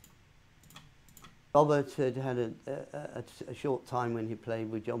Robert had a short time when he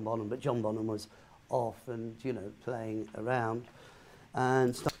played with John Bonham, but John Bonham was off and, you know, playing around.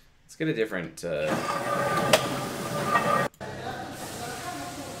 And let's get a different.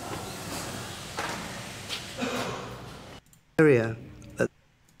 Area at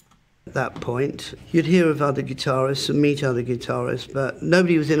that point. You'd hear of other guitarists and meet other guitarists, but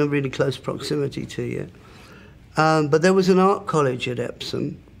nobody was in a really close proximity to you. But there was an art college at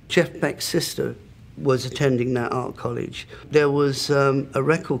Epsom. Jeff Beck's sister was attending that art college. There was a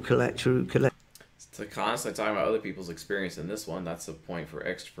record collector who collected. To constantly talking about other people's experience in this one, that's a point for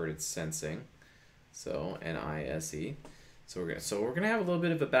extroverted sensing. So NISE. So we're gonna have a little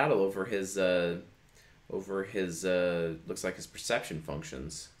bit of a battle over his looks like his perception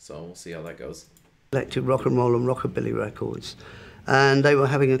functions. So we'll see how that goes. Collected rock and roll and rockabilly records, and they were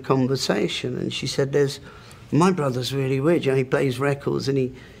having a conversation. And she said, my brother's really weird. You know, he plays records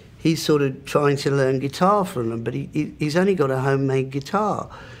and he's sort of trying to learn guitar from them, but he's only got a homemade guitar.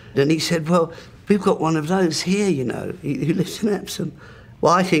 And he said, well, we've got one of those here, you know, who lives in Epsom.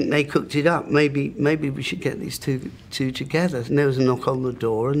 Well, I think they cooked it up. Maybe we should get these two together. And there was a knock on the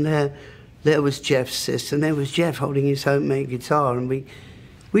door, and there was Jeff's sister, and there was Jeff holding his homemade guitar, and we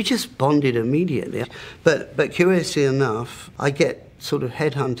just bonded immediately. But curiously enough, I get sort of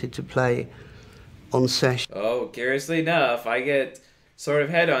headhunted to play on session. Oh, curiously enough, I get sort of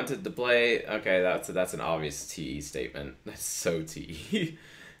headhunted to play. Okay, that's an obvious TE statement. That's so TE.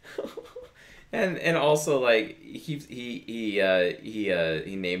 and also like he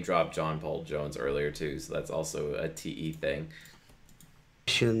name dropped John Paul Jones earlier too, so that's also a TE thing.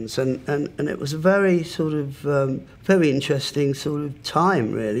 And it was a very sort of very interesting sort of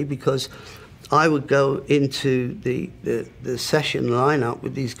time really, because I would go into the session lineup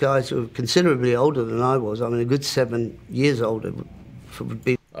with these guys who were considerably older than I was. I mean, a good 7 years older would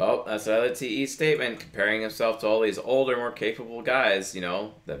be. Oh, that's another TE statement, comparing himself to all these older, more capable guys, you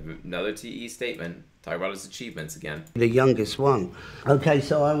know, another TE statement. Talk about his achievements again. The youngest one. Okay,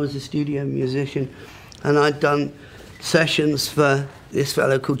 so I was a studio musician, and I'd done sessions for this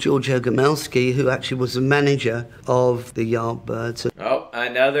fellow called George Ogomelski, who actually was the manager of the Yardbirds. Oh,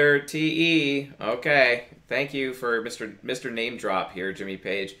 another TE. Okay, thank you for Mr. Name Drop here, Jimmy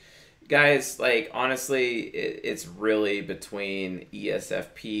Page. Guys, like, honestly, it's really between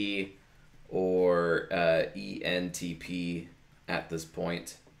ESFP or ENTP at this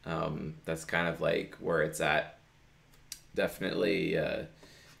point. That's kind of like where it's at. Definitely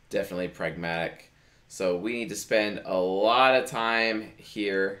pragmatic. So we need to spend a lot of time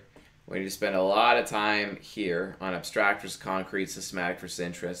here. We need to spend a lot of time here on abstract versus concrete, systematic versus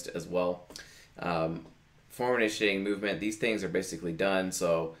interest as well. Form initiating movement, these things are basically done.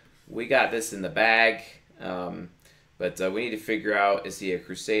 So we got this in the bag. But we need to figure out, is he a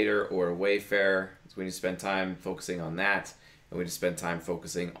crusader or a wayfarer? So we need to spend time focusing on that. And we need to spend time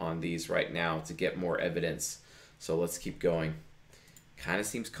focusing on these right now to get more evidence. So let's keep going. Kind of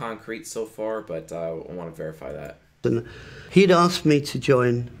seems concrete so far, but I want to verify that. And he'd asked me to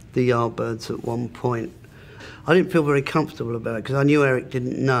join the Yardbirds at one point. I didn't feel very comfortable about it because I knew Eric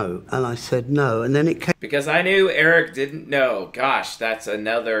didn't know, and I said no. And then it came. Because I knew Eric didn't know. Gosh, that's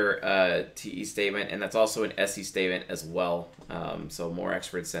another TE statement, and that's also an SE statement as well. So more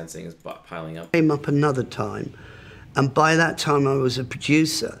expert sensing is piling up. Came up another time, and by that time I was a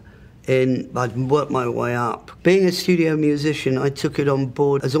producer. I'd worked my way up. Being a studio musician, I took it on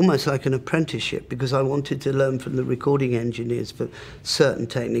board as almost like an apprenticeship because I wanted to learn from the recording engineers for certain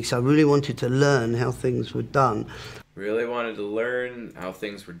techniques. I really wanted to learn how things were done. Really wanted to learn how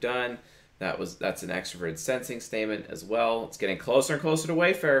things were done. That's an extroverted sensing statement as well. It's getting closer and closer to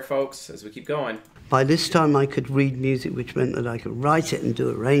Wayfarer, folks, as we keep going. By this time I could read music, which meant that I could write it and do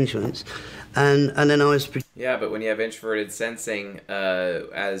arrangements. And then I was... Yeah, but when you have introverted sensing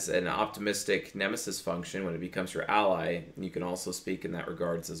as an optimistic nemesis function, when it becomes your ally, you can also speak in that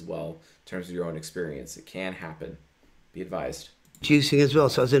regards as well, in terms of your own experience. It can happen. Be advised. Producing as well,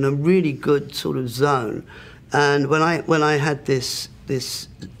 so I was in a really good sort of zone. And when I had this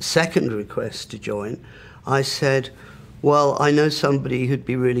second request to join, I said, well, I know somebody who'd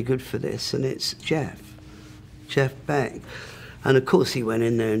be really good for this, and it's Jeff Beck. And of course he went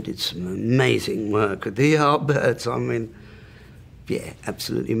in there and did some amazing work with the Yardbirds. I mean, yeah,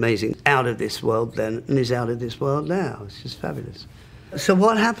 absolutely amazing. Out of this world then, and is out of this world now. It's just fabulous. So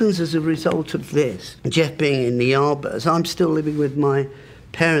what happens as a result of this, Jeff being in the Yardbirds, I'm still living with my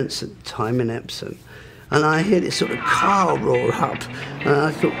parents at the time in Epsom, and I hear this sort of car roar up, and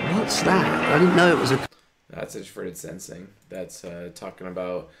I thought, what's that? I didn't know it was a... That's introverted sensing. That's talking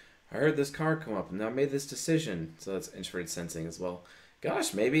about, I heard this car come up and I made this decision. So that's introverted sensing as well.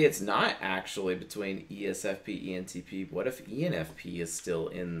 Gosh, maybe it's not actually between ESFP, ENTP. What if ENFP is still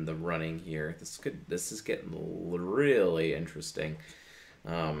in the running here? This is getting really interesting.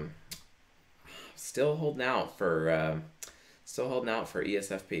 Still holding out for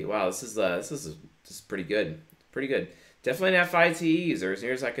ESFP. Wow, this is pretty good. Pretty good. Definitely an FITE user, as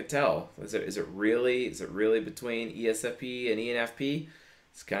near as I could tell. Is it really between ESFP and ENFP?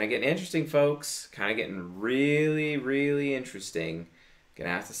 It's kind of getting interesting, folks. Kind of getting really, really interesting.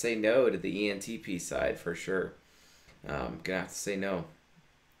 Gonna have to say no to the ENTP side for sure. Gonna have to say no.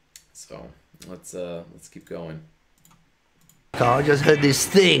 So let's keep going. I just heard this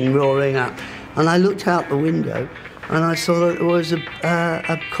thing roaring up, and I looked out the window, and I saw that there was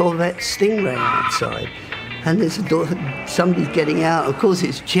a Corvette Stingray outside. And there's a door, somebody's getting out. Of course,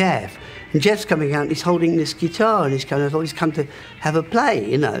 it's Jeff. And Jeff's coming out and he's holding this guitar and he's kind of always come to have a play,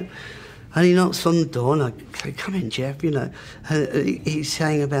 you know. And he knocks on the door and I say, come in, Jeff, you know. And he's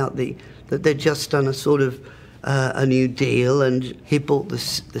saying about that they'd just done a sort of a new deal and he bought the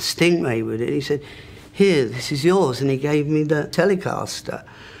Stingray with it. He said, here, this is yours. And he gave me the Telecaster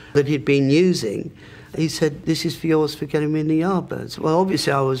that he'd been using. He said, this is for yours for getting me in the Yardbirds. Well,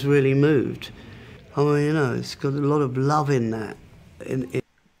 obviously I was really moved. I mean, you know, it's got a lot of love in that.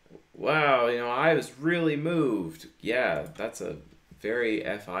 Wow, you know, I was really moved. Yeah, that's a very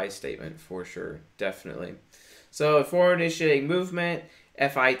FI statement for sure, definitely. So, forward initiating movement,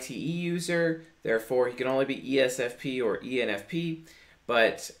 FITE user, therefore he can only be ESFP or ENFP,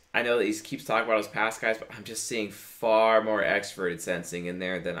 but I know that he keeps talking about his past guys, but I'm just seeing far more extroverted sensing in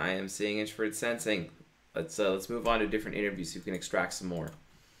there than I am seeing introverted sensing. Let's move on to different interviews so we can extract some more.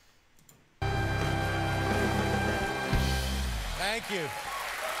 Thank you.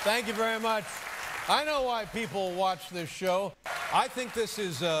 Thank you very much. I know why people watch this show. I think this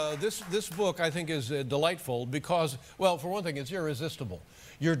is this book I think is delightful because, well, for one thing, it's irresistible.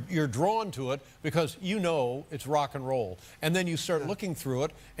 You're drawn to it because you know it's rock and roll, and then you start looking through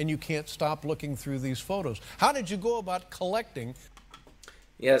it, and you can't stop looking through these photos. How did you go about collecting?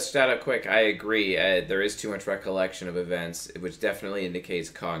 Yes, shout out quick. I agree. There is too much recollection of events, which definitely indicates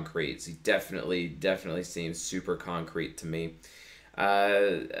concrete. He definitely seems super concrete to me.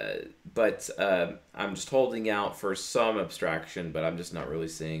 But I'm just holding out for some abstraction, but I'm just not really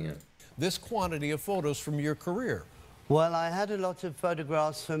seeing it. This quantity of photos from your career. Well, I had a lot of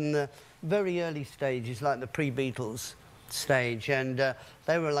photographs from the very early stages, like the pre-Beatles stage, and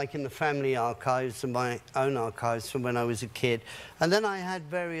they were like in the family archives and my own archives from when I was a kid. And then I had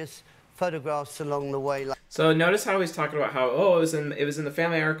various photographs along the way. So notice how he's talking about how, oh, it was in the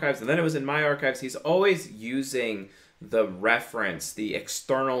family archives, and then it was in my archives. He's always using the reference, the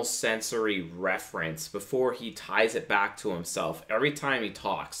external sensory reference, before he ties it back to himself. Every time he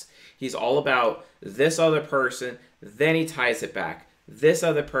talks, he's all about this other person, then he ties it back. This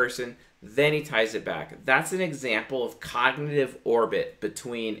other person, then he ties it back. That's an example of cognitive orbit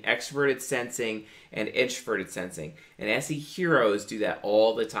between extroverted sensing and introverted sensing. And SE heroes do that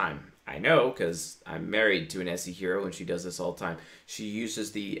all the time. I know because I'm married to an SE hero and she does this all the time. She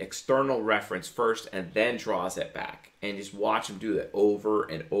uses the external reference first and then draws it back. And just watch him do that over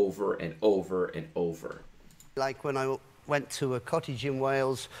and over and over and over. Like when I went to a cottage in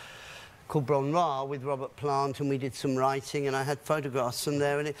Wales called Bronra with Robert Plant, and we did some writing, and I had photographs from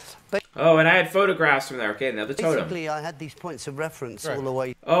there. And oh, and I had photographs from there. Okay, now the totem. Basically, I had these points of reference all the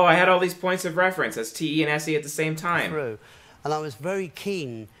way. Oh, I had all these points of reference. That's TE and SE at the same time. Through. And I was very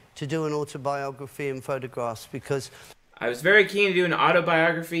keen to do an autobiography in photographs because... I was very keen to do an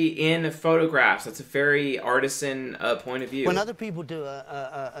autobiography in photographs. That's a very artisan point of view. When other people do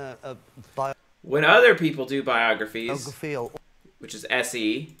when other people do biographies, which is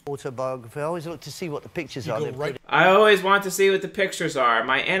SE. Autobiography, I always look to see what the pictures are. Right. I always want to see what the pictures are.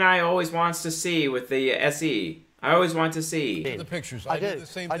 My NI always wants to see with the SE. I always want to see. The pictures. I do the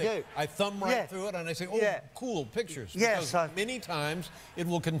same thing. I thumb right through it and I say, oh, cool, pictures. Yes. Because many times it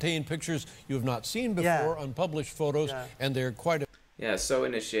will contain pictures you have not seen before, unpublished photos, and they're quite... Yeah, so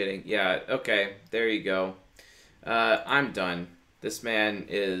initiating. Yeah, okay, there you go. I'm done. This man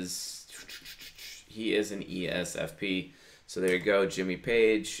is... He is an ESFP. So there you go, Jimmy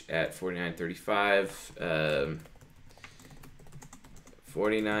Page at 4935.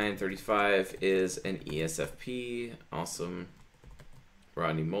 4935 is an ESFP. Awesome.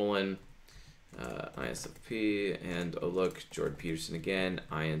 Rodney Mullen, ISFP. And oh look, Jordan Peterson again,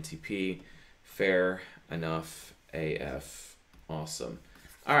 INTP. Fair enough AF. Awesome.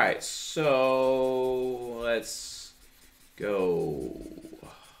 All right, so let's go.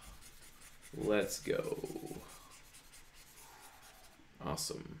 Let's go.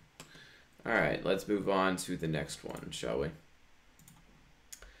 Awesome. All right, let's move on to the next one, shall we?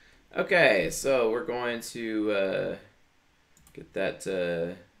 Okay, so we're going to get that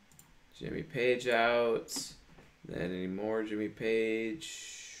Jimmy Page out. Then any more Jimmy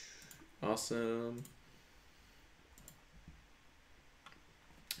Page. Awesome.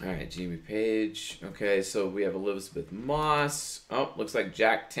 All right, Jimmy Page. Okay, so we have Elizabeth Moss. Oh, looks like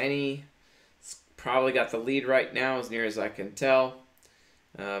Jack Tenney. Probably got the lead right now, as near as I can tell.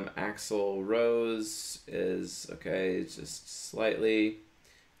 Axl Rose is okay, just slightly.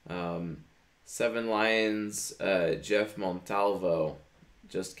 Seven Lions, Jeff Montalvo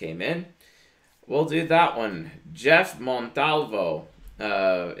just came in. We'll do that one. Jeff Montalvo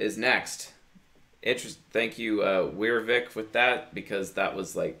is next. Thank you, Weirvic, with that, because that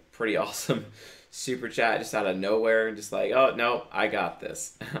was like pretty awesome. Super chat just out of nowhere, and just like, oh no, I got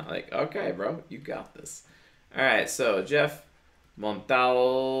this. Like, okay, bro, you got this. All right, so Jeff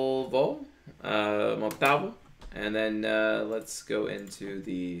Montalvo, and then let's go into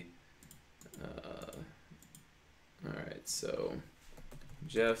the. All right, so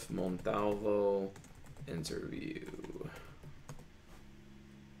Jeff Montalvo interview.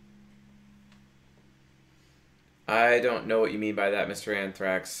 I don't know what you mean by that, Mr.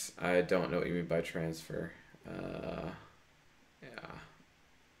 Anthrax. I don't know what you mean by transfer. Yeah.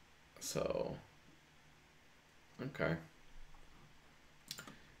 So. Okay.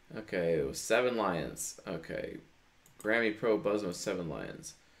 Okay, it was 7 Lions. Okay. Grammy Pro Buzzing with 7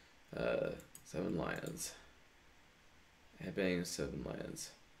 Lions. 7 Lions. Headbanging 7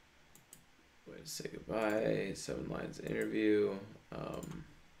 Lions. Way to say goodbye. 7 Lions interview.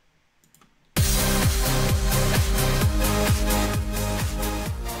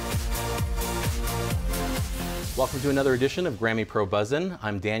 Welcome to another edition of Grammy Pro Buzzin'.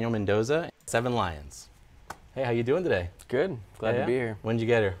 I'm Daniel Mendoza, 7 Lions. Hey, how you doing today? Good. Glad to be here. When did you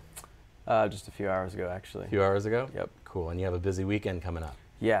get here? Just a few hours ago, actually. A few hours ago? Yep. Cool. And you have a busy weekend coming up.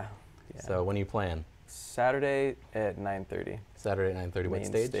 Yeah. So when are you playing? Saturday at 9:30. Saturday at 9:30. What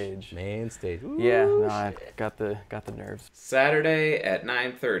stage? Stage. Main stage. Ooh, yeah. No, I got the nerves. Saturday at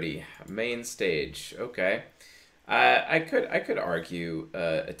 9:30. Main stage. Okay. I could argue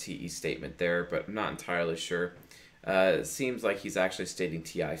a TE statement there, but I'm not entirely sure. It seems like he's actually stating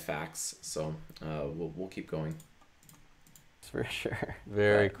TI facts, so we'll keep going. For sure.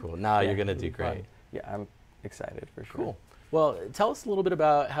 Very cool. Now you're gonna do great. Fun. Yeah, I'm excited for sure. Cool. Well, tell us a little bit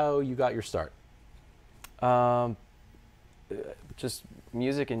about how you got your start. Just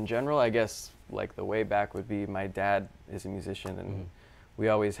music in general, I guess. Like the way back would be my dad is a musician, and we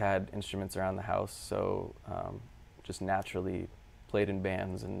always had instruments around the house, so just naturally played in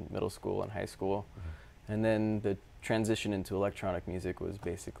bands in middle school and high school. And then the transition into electronic music was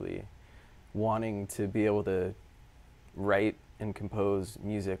basically wanting to be able to write and compose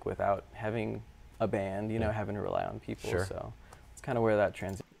music without having a band, you know, having to rely on people. Sure. So it's kind of where that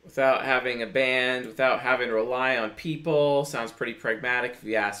transition. Without having a band, without having to rely on people, sounds pretty pragmatic if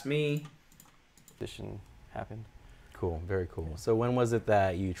you ask me. Happened. Cool, very cool. So when was it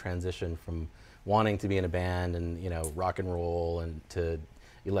that you transitioned from wanting to be in a band and, you know, rock and roll and to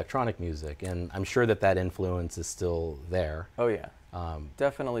electronic music? And I'm sure that that influence is still there. Oh yeah,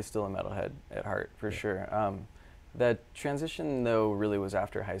 definitely still a metalhead at heart, for sure. That transition though really was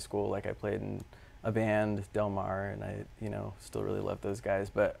after high school. Like I played in a band, Del Mar, and I, you know, still really love those guys.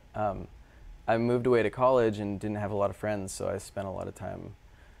 But I moved away to college and didn't have a lot of friends, so I spent a lot of time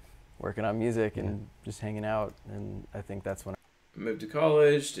working on music and just hanging out. And I think that's when I moved to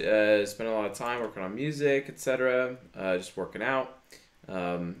college, spent a lot of time working on music, etc. Just working out.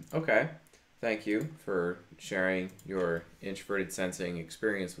 Okay, thank you for sharing your introverted sensing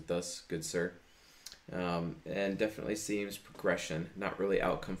experience with us, good sir. And definitely seems progression, not really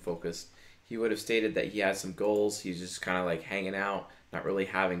outcome focused. he would have stated that he had some goals. He's just kind of like hanging out, not really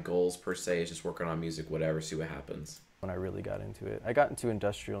having goals per se. He's just working on music, whatever, see what happens. When I really got into it, I got into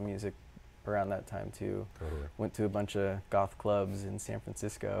industrial music around that time too. Totally. Went to a bunch of goth clubs in San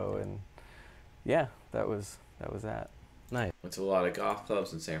Francisco, and yeah, that was that. Nice. Went to a lot of goth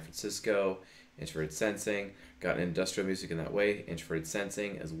clubs in San Francisco. Introverted sensing. Got into industrial music in that way. Introverted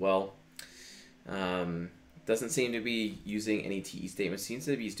sensing as well. Doesn't seem to be using any TE statements. Seems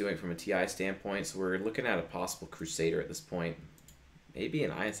to be doing it from a TI standpoint. So we're looking at a possible crusader at this point. Maybe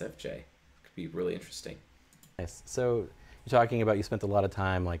an ISFJ. Could be really interesting. Nice. So you're talking about you spent a lot of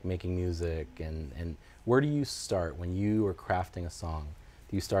time like making music, and where do you start when you are crafting a song?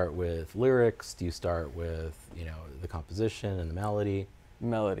 Do you start with lyrics? Do you start with, you know, the composition and the melody?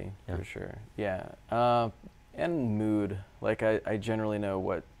 Melody, Yeah. for sure. Yeah. And mood. Like I generally know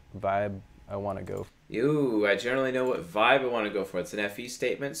what vibe I want to go for. Ooh, I generally know what vibe I want to go for. It's an FE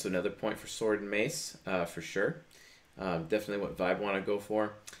statement, so another point for sword and mace, for sure. Definitely what vibe I want to go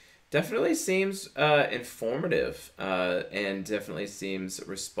for. Definitely seems informative, and definitely seems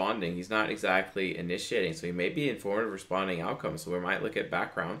responding. He's not exactly initiating, so he may be informative, responding outcomes. So we might look at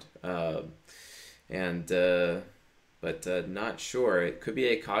background, but not sure. It could be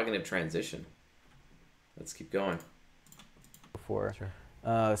a cognitive transition. Let's keep going. Before. Sure.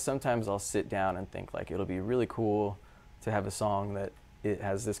 Sometimes I'll sit down and think like it'll be really cool to have a song that it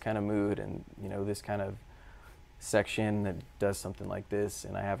has this kind of mood and, you know, this kind of section that does something like this,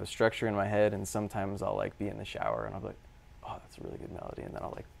 and I have a structure in my head, and sometimes I'll like be in the shower and I'll be like, oh, that's a really good melody, and then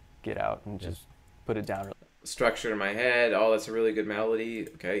I'll like get out and just put it down. Structure in my head. Oh, that's a really good melody.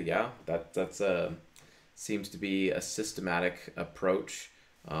 Okay, yeah, that's seems to be a systematic approach.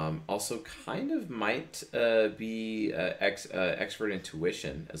 Also kind of might be expert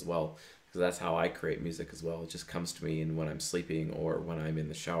intuition as well, because that's how I create music as well. It just comes to me when I'm sleeping or when I'm in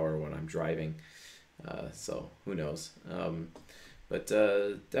the shower, when I'm driving. So who knows? But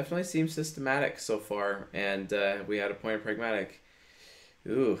definitely seems systematic so far. And we had a point of pragmatic.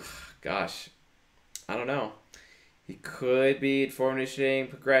 Ooh, gosh, I don't know. He could be form initiating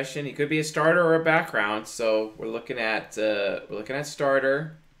progression. He could be a starter or a background. So we're looking at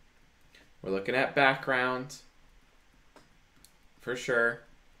starter. We're looking at background for sure,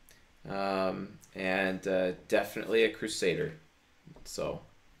 and definitely a crusader. So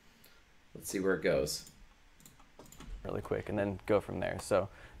let's see where it goes. Really quick, and then go from there. So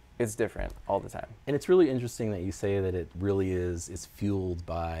it's different all the time. And it's really interesting that you say that it really is fueled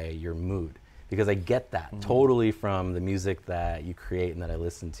by your mood, because I get that totally from the music that you create and that I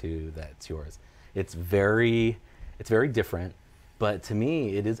listen to that's yours. It's very different, but to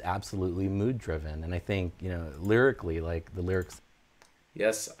me it is absolutely mood driven. And I think, you know, lyrically, like the lyrics.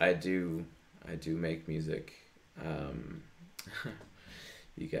 Yes, I do make music.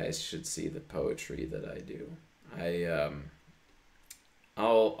 You guys should see the poetry that I do.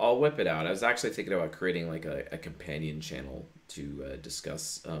 I'll whip it out. I was actually thinking about creating like a companion channel to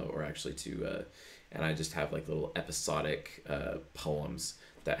discuss, or actually to, and I just have like little episodic poems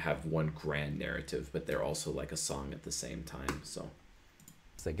that have one grand narrative, but they're also like a song at the same time. So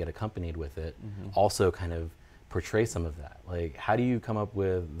that get accompanied with it also kind of portray some of that. Like, how do you come up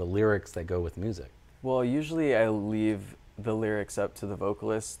with the lyrics that go with music? Well, usually I leave the lyrics up to the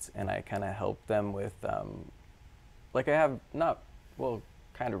vocalist, and I kind of help them with, like I have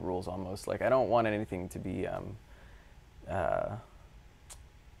kind of rules almost. Like I don't want anything to be that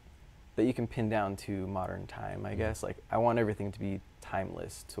you can pin down to modern time, I guess. Like I want everything to be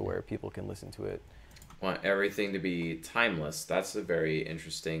timeless to where people can listen to it. Want everything to be timeless. That's a very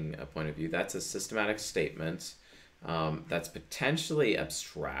interesting point of view. That's a systematic statement. That's potentially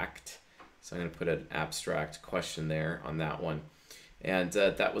abstract. So I'm going to put an abstract question there on that one. And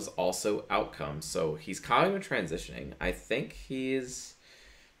that was also outcome. So he's cognitive transitioning. I think he's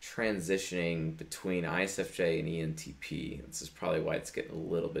transitioning between ISFJ and ENTP. This is probably why it's getting a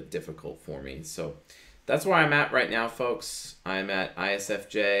little bit difficult for me. So that's where I'm at right now, folks. I'm at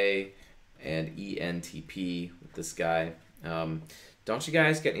ISFJ and ENTP with this guy. Don't you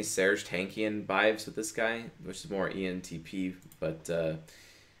guys get any Serge Tankian vibes with this guy, which is more ENTP? But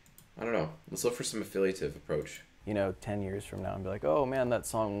I don't know. Let's look for some affiliative approach. You know, 10 years from now and be like, oh man, that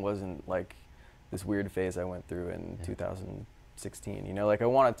song wasn't like this weird phase I went through in 2016. You know, like I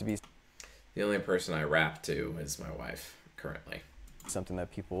want it to be. The only person I rap to is my wife currently. Something that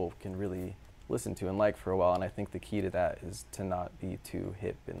people can really listen to and like for a while. And I think the key to that is to not be too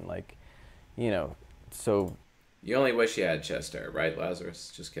hip and like, you know, so. You only wish you had chest hair, right,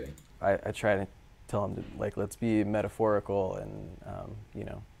 Lazarus? Just kidding. I try to tell him to like, let's be metaphorical and, you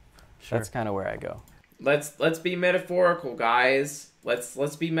know, that's kind of where I go. Let's be metaphorical, guys.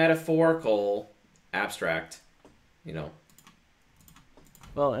 let's be metaphorical, abstract, you know.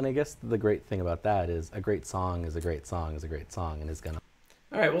 Well, and I guess the great thing about that is a great song is a great song is a great song, and is gonna.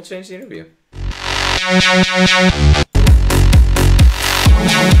 All right, we'll change the interview.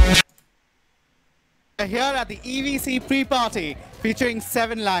 Here at the EVC pre-party featuring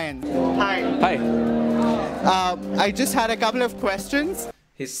 7 Lions. Hi. Hi. I just had a couple of questions.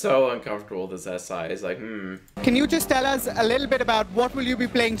 He's so uncomfortable with his SI. He's like, Can you just tell us a little bit about what will you be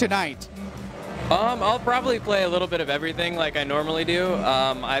playing tonight? I'll probably play a little bit of everything like I normally do.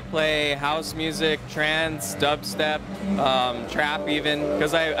 I play house music, trance, dubstep, trap even,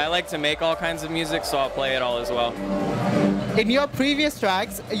 because I like to make all kinds of music, so I'll play it all as well. In your previous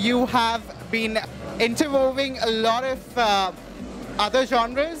tracks, you have been interweaving a lot of other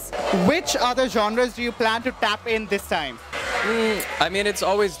genres. Which other genres do you plan to tap in this time? I mean, it's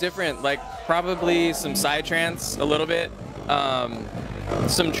always different, like probably some psytrance a little bit,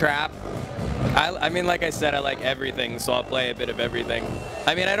 some trap. I mean, like I said, I like everything, so I'll play a bit of everything.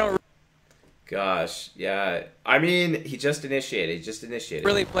 I mean, I don't gosh, yeah. I mean, he just initiated.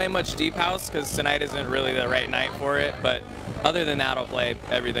 really play much deep house because tonight isn't really the right night for it, but other than that, I'll play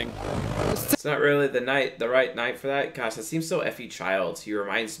everything. It's not really the right night for that. Gosh, that seems so Effie Childs. He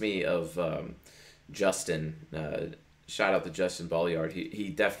reminds me of Justin. Shout out to Justin Balliard. He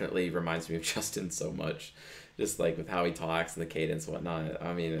definitely reminds me of Justin so much, just like with how he talks and the cadence and whatnot.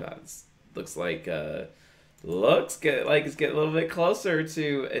 I mean, looks like it's getting a little bit closer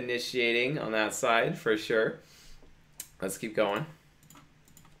to initiating on that side for sure. Let's keep going.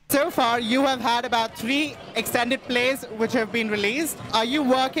 So far, you have had about 3 extended plays which have been released. Are you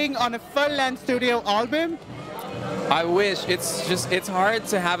working on a full-length studio album? I wish. It's hard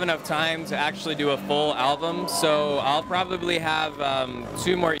to have enough time to actually do a full album, so I'll probably have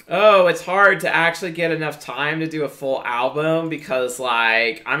 2 more. Oh, it's hard to actually get enough time to do a full album because,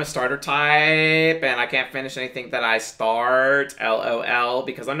 like, I'm a starter type and I can't finish anything that I start. LOL,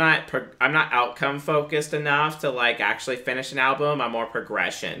 because I'm not outcome focused enough to like actually finish an album. I'm more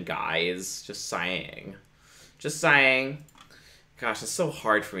progression, guys. Just saying. Gosh, it's so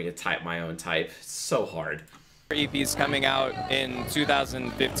hard for me to type my own type. It's so hard. EPs coming out in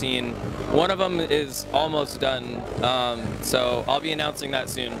 2015. One of them is almost done, so I'll be announcing that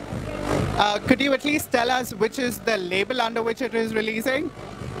soon. Could you at least tell us which is the label under which it is releasing?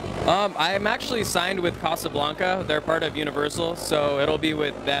 I'm actually signed with Casablanca. They're part of Universal, so it'll be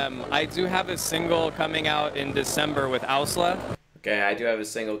with them. I do have a single coming out in December with Ausla. Okay, I do have a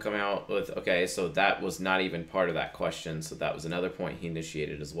single coming out with... Okay, so that was not even part of that question, so that was another point he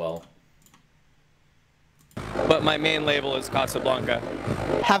initiated as well. But my main label is Casablanca.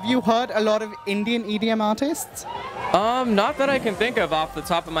 Have you heard a lot of Indian EDM artists? Not that I can think of off the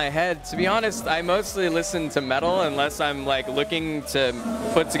top of my head. To be honest, I mostly listen to metal unless I'm like looking to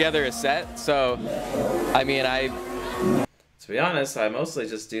put together a set. So, I mean, To be honest, I mostly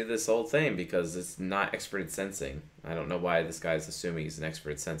just do this whole thing because it's not expert at sensing. I don't know why this guy's assuming he's an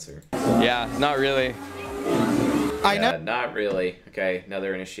expert sensor. Yeah, not really. I know. Not really. Okay,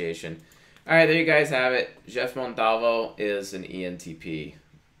 another initiation. All right, there you guys have it. Jeff Montalvo is an ENTP.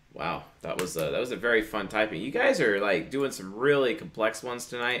 Wow, that was a very fun typing. You guys are like doing some really complex ones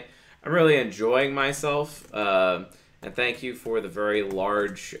tonight. I'm really enjoying myself. And thank you for the very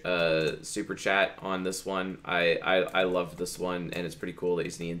large super chat on this one. I love this one, and it's pretty cool that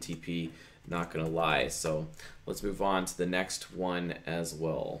he's an ENTP. Not gonna lie. So let's move on to the next one as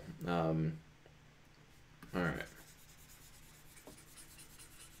well. All right.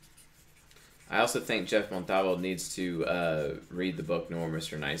 I also think Jeff Montalvo needs to read the book No More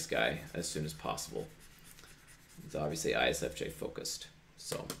Mr. Nice Guy as soon as possible. It's obviously ISFJ focused.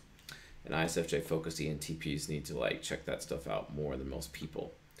 So, and ISFJ focused ENTPs need to like check that stuff out more than most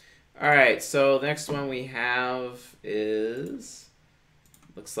people. All right, so the next one we have is,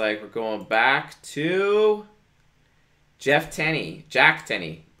 looks like we're going back to Jack Tenney.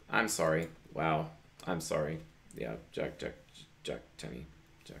 I'm sorry. Wow. I'm sorry. Yeah, Jack Tenney.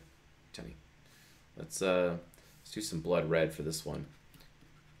 Let's do some blood red for this one.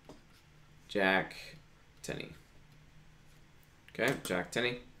 Jack Tenney. Okay, Jack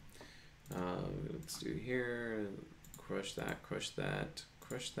Tenney. Let's do here. Crush that,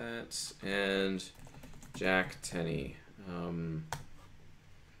 and Jack Tenney.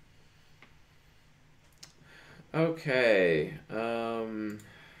 Okay.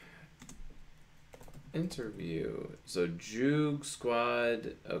 Interview. So Juke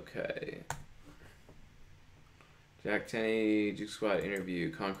Squad. Okay. Jack Tenney, Juke Squad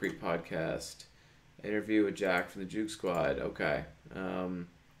interview, Concrete Podcast. Interview with Jack from the Juke Squad. Okay.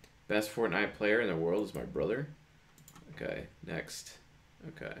 Best Fortnite player in the world is my brother. Okay, next.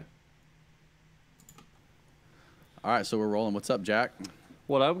 Okay. All right, so we're rolling. What's up, Jack?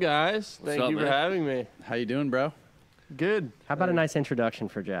 What up, guys? Thank you for having me. How you doing, bro? Good. How about a nice introduction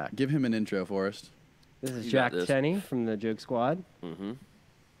for Jack? Give him an intro for us. This is Jack Tenney from the Joke Squad.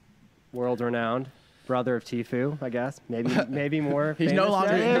 World-renowned brother of Tifu, I guess. Maybe more. He's no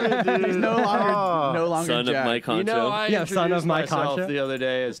longer. He's no longer son Jack. of Mike Honcho. You know, I introduced son of Mike myself Honcho. the other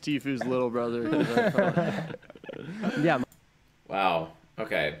day as Tifu's little brother. Yeah. Wow.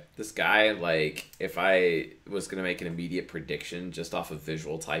 Okay. This guy, like, if I was going to make an immediate prediction just off of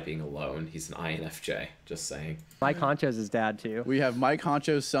visual typing alone, he's an INFJ. Just saying. Mike Honcho's his dad, too. We have Mike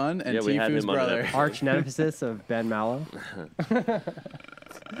Honcho's son and Tifu's brother. Arch nemesis of Ben Mallow. It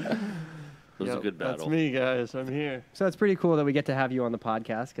was a good battle. That's me, guys. I'm here. So it's pretty cool that we get to have you on the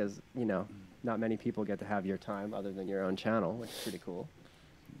podcast because, you know, not many people get to have your time other than your own channel, which is pretty cool.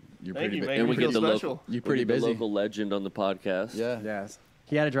 You're Thank pretty you, busy. and we get the local. You're pretty busy. The local legend on the podcast. Yeah. Yes.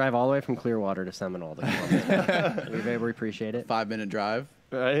 He had to drive all the way from Clearwater to Seminole to come on. We very appreciate it. 5-minute drive.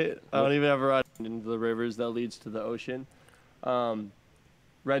 Right? I don't even have a ride into the rivers that leads to the ocean.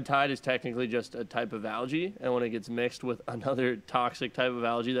 Red tide is technically just a type of algae, and when it gets mixed with another toxic type of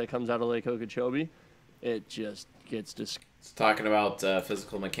algae that comes out of Lake Okeechobee, it just gets disgusting. It's talking about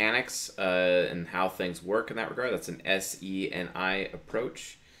physical mechanics and how things work in that regard. That's an SENI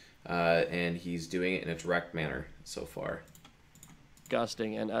approach, and he's doing it in a direct manner so far.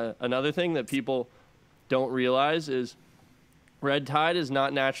 Disgusting. And another thing that people don't realize is red tide has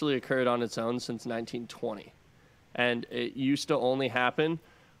not naturally occurred on its own since 1920. And it used to only happen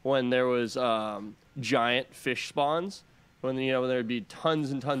when there was giant fish spawns, when there would be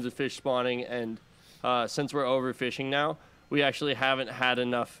tons and tons of fish spawning. And since we're overfishing now, we actually haven't had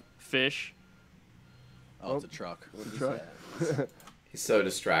enough fish. Oh, it's a truck. It's a truck. He's so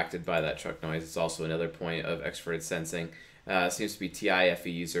distracted by that truck noise. It's also another point of extroverted sensing. Seems to be TIFE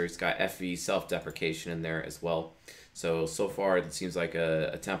user. He's got FE self-deprecation in there as well. So far it seems like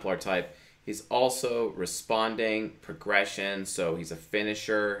a Templar type. He's also responding, progression, so he's a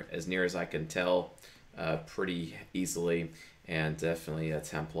finisher as near as I can tell pretty easily, and definitely a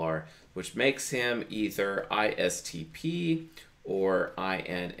Templar, which makes him either ISTP or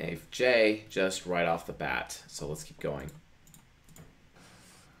INFJ just right off the bat. So let's keep going.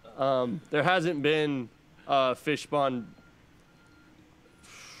 There hasn't been fish spawn,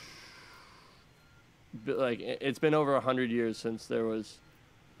 like it's been over 100 years since there was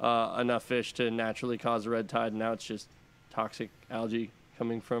enough fish to naturally cause a red tide, and now it's just toxic algae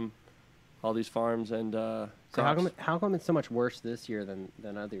coming from all these farms and So crops. how come it's so much worse this year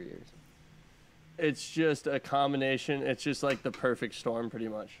than other years? It's just a combination. It's just like the perfect storm, pretty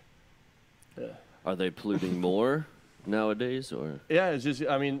much. Yeah. Are they polluting more nowadays, or? Yeah, it's just.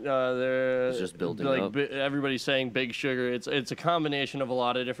 I mean, they're It's just building like up. Everybody's saying big sugar. It's a combination of a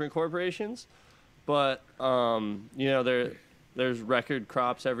lot of different corporations, but there's record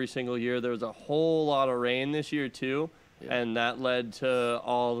crops every single year. There was a whole lot of rain this year too, and that led to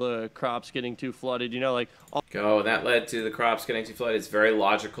all the crops getting too flooded. That led to the crops getting too flooded. It's very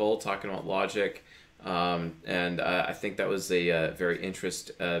logical, talking about logic. And I think that was a very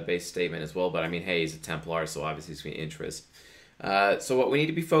interest-based statement as well. But I mean, hey, he's a Templar, so obviously he's going to interest. So what we need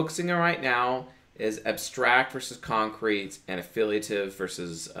to be focusing on right now is abstract versus concrete and affiliative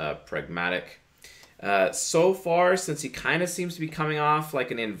versus pragmatic. So far, since he kind of seems to be coming off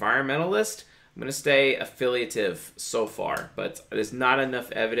like an environmentalist, I'm going to stay affiliative so far. But there's not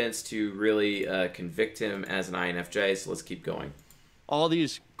enough evidence to really convict him as an INFJ, so let's keep going. All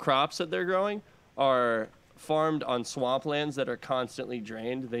these crops that they're growing are farmed on swamplands that are constantly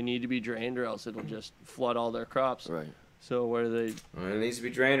drained. They need to be drained or else it'll just flood all their crops. Right. So where they... Well, it needs to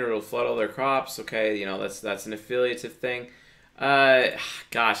be drained or it'll flood all their crops. Okay, that's an affiliative thing.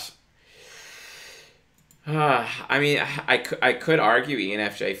 Gosh. I mean, I could argue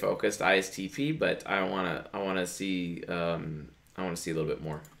ENFJ focused ISTP, but I want to see a little bit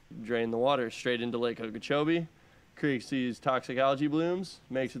more. Drain the water straight into Lake Okeechobee, creates these toxic algae blooms,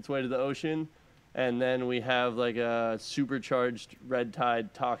 makes its way to the ocean, and then we have like a supercharged red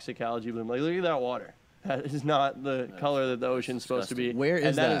tide toxic algae bloom. Like, look at that water. That is not the color that the ocean's supposed to be. Where is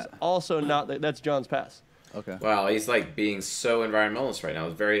and that? Is also not that's John's Pass. Okay. Wow, he's like being so environmentalist right now.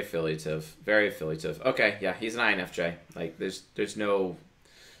 It's very affiliative. Very affiliative. Okay, yeah, he's an INFJ. Like there's no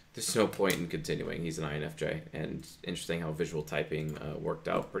point in continuing. He's an INFJ, and interesting how visual typing worked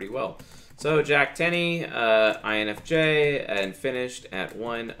out pretty well. So Jack Tenney, INFJ, and finished at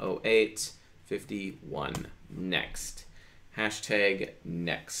 1:08:51. Next. Hashtag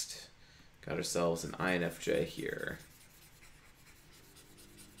next. Got ourselves an INFJ here.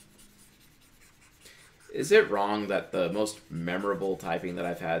 Is it wrong that the most memorable typing that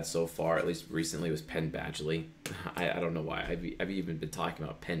I've had so far, at least recently, was Penn Badgley? I don't know why. I've even been talking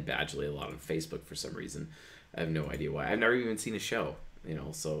about Penn Badgley a lot on Facebook for some reason. I have no idea why. I've never even seen a show, you know,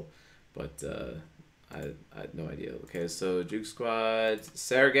 so, but I had no idea. Okay, so Juke Squad.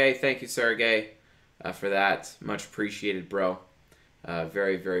 Sergey, thank you, Sergey, for that. Much appreciated, bro.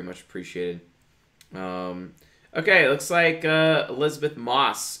 Very, very much appreciated. Okay, looks like Elizabeth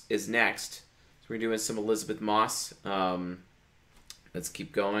Moss is next. So we're doing some Elizabeth Moss. Let's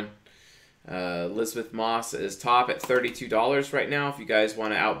keep going. Elizabeth Moss is top at $32 right now. If you guys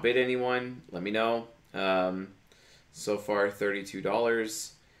want to outbid anyone, let me know. So far,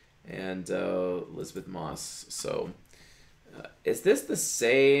 $32. And Elizabeth Moss. So, is this the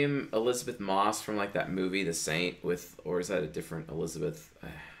same Elizabeth Moss from like that movie, The Saint, with, or is that a different Elizabeth?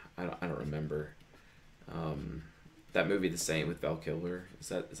 I don't remember. That movie, The Saint, with Val Kilmer. Is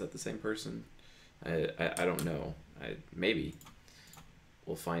that the same person? I don't know. Maybe.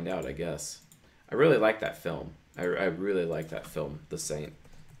 We'll find out, I guess. I really like that film. I really like that film, The Saint.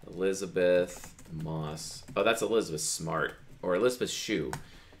 Elizabeth Moss. Oh, that's Elizabeth Smart. Or Elizabeth Shue.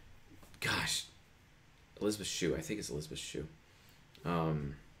 Gosh. Elizabeth Shue. I think it's Elizabeth Shue.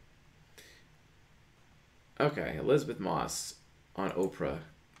 Okay, Elizabeth Moss on Oprah.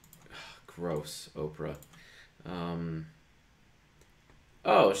 Gross, Oprah.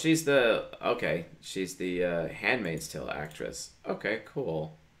 Oh, she's the... Okay, she's the Handmaid's Tale actress. Okay,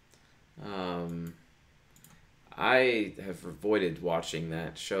 cool. I have avoided watching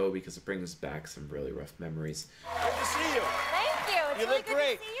that show because it brings back some really rough memories. Good to see you. Thank you. It's You really look good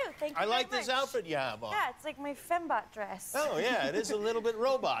great. to see you. Thank you I like very this much. outfit you have on. Yeah, it's like my fembot dress. Oh, yeah, it is a little bit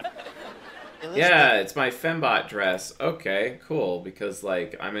robot. Yeah, it's my fembot dress. Okay, cool, because,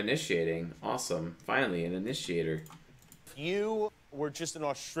 like, I'm initiating. Awesome. Finally, an initiator. You were just in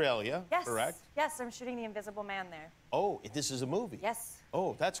Australia, Yes. correct? Yes, I'm shooting The Invisible Man there. Oh, this is a movie? Yes.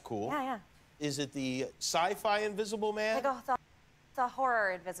 Oh, that's cool. Yeah, yeah. Is it the sci-fi Invisible Man? Like the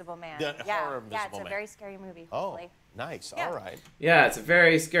horror Invisible Man. The yeah. horror Yeah, Invisible it's a Man. very scary movie, Oh, hopefully. nice. Yeah. All right. Yeah, it's a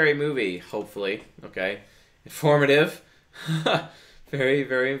very scary movie, hopefully. Okay. Informative. Very,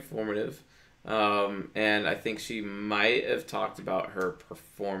 very informative. And I think she might have talked about her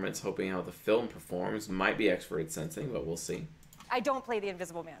performance, hoping how the film performs. Might be expert sensing, but we'll see. I don't play The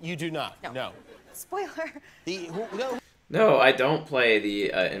Invisible Man. You do not? No. Spoiler. No, I don't play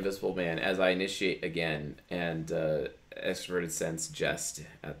the Invisible Man as I initiate again, and extroverted sense jest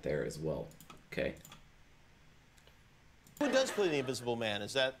at there as well. Okay. Who does play the Invisible Man?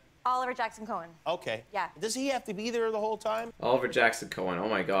 Is that... Oliver Jackson Cohen. Okay. Yeah. Does he have to be there the whole time? Oliver Jackson Cohen. Oh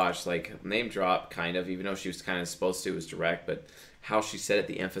my gosh, like name drop kind of, even though she was kind of supposed to, it was direct, but how she said it,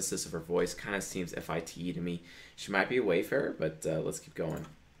 the emphasis of her voice kind of seems FIT to me. She might be a Wayfarer, but let's keep going.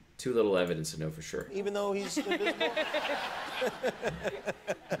 Too little evidence to know for sure. Even though he's invisible?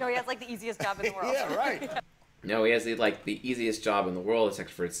 No, he has like the easiest job in the world. Yeah, right. No, he has the easiest job in the world. It's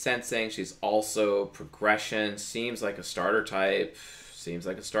expert sensing. She's also progression. Seems like a starter type. Seems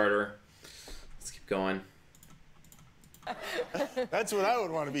like a starter. Let's keep going. That's what I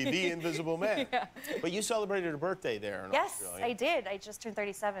would want to be, the Invisible Man. Yeah. But you celebrated a birthday there in Yes, Australia. I did. I just turned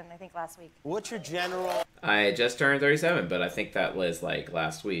 37, I think, last week. What's your general... I just turned 37, but I think that was like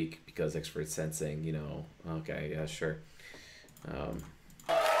last week because expert sensing, you know. Okay, yeah, sure. Happy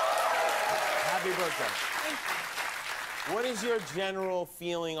birthday. What is your general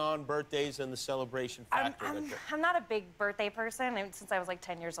feeling on birthdays and the celebration factor? I'm not a big birthday person. Since I was like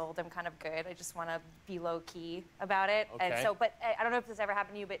 10 years old, I'm kind of good. I just want to be low-key about it. And Okay. so, but I don't know if this ever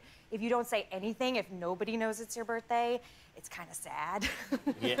happened to you, but if you don't say anything, if nobody knows it's your birthday, it's kind of sad.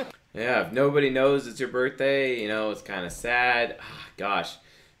 Yeah. Yeah, if nobody knows it's your birthday, you know, it's kind of sad. Gosh,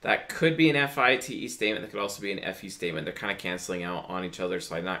 that could be an FITE statement. That could also be an FE statement. They're kind of canceling out on each other,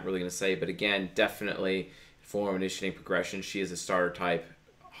 so I'm not really going to say. But again, definitely form, initiating, progression. She is a starter type,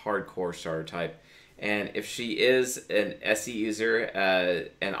 hardcore starter type. And if she is an SE user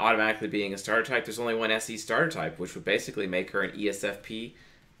and automatically being a starter type, there's only one SE starter type, which would basically make her an ESFP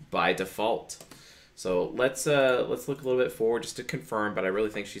by default. So let's look a little bit forward just to confirm, but I really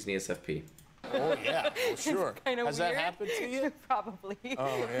think she's an ESFP. Oh, yeah, for sure. Kinda Has that weird. happened to you? Probably.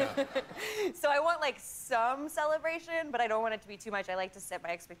 Oh, yeah. So I want like some celebration, but I don't want it to be too much. I like to set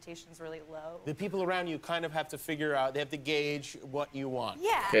my expectations really low. The people around you kind of have to figure out, they have to gauge what you want.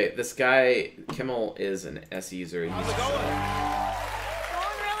 Yeah. Okay, this guy, Kimmel, is an SE user. How's it going?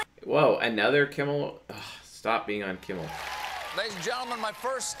 Whoa, another Kimmel? Ugh, stop being on Kimmel. Ladies and gentlemen, my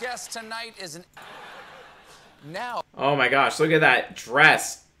first guest tonight is an... Now. Oh my gosh, look at that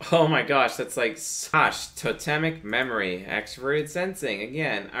dress. Oh my gosh, that's like, gosh, totemic memory, extroverted sensing,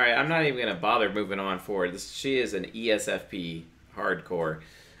 again. All right, I'm not even going to bother moving on forward. She is an ESFP, hardcore.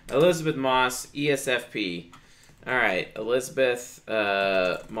 Elizabeth Moss, ESFP. All right, Elizabeth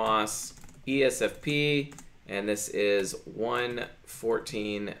Moss, ESFP, and this is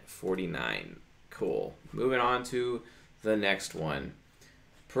 11449. Cool. Moving on to the next one.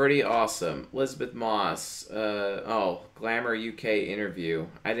 Pretty awesome. Elizabeth Moss. Oh, Glamour UK interview.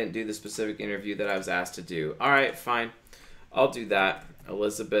 I didn't do the specific interview that I was asked to do. All right, fine. I'll do that.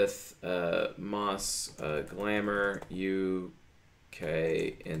 Elizabeth Moss, Glamour UK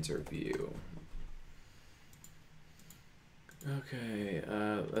interview. Okay,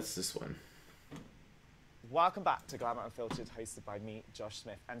 that's this one. Welcome back to Glamour Unfiltered, hosted by me, Josh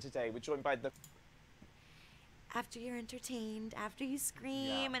Smith. And today we're joined by the... After you're entertained, after you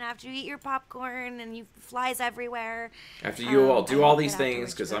scream, and after you eat your popcorn and you flies everywhere. After you all do all these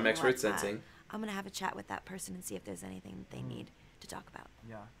things, because I'm expert sensing. I'm going to have a chat with that person and see if there's anything they need to talk about.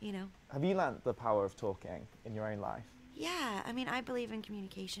 Yeah. You know? Have you learnt the power of talking in your own life? Yeah, I mean, I believe in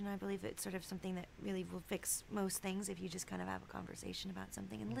communication. I believe it's sort of something that really will fix most things if you just kind of have a conversation about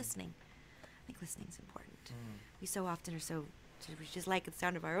something and listening. I think listening's important. We so often are so... we just like the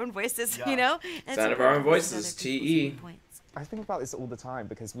sound of our own voices, you know? And sound of our own voices, TE. I think about this all the time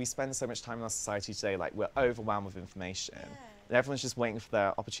because we spend so much time in our society today, like we're overwhelmed with information. And everyone's just waiting for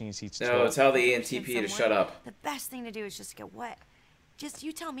their opportunity to talk. No, tell the ENTP to shut up. The best thing to do is just go, just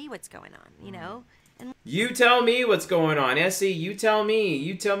you tell me what's going on, you know? And you tell me what's going on. SE, you tell me.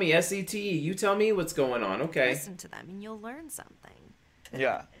 You tell me. SET, you tell me what's going on. Okay. Listen to them and you'll learn something.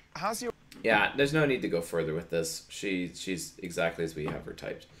 Yeah. How's your... Yeah, there's no need to go further with this. She's exactly as we have her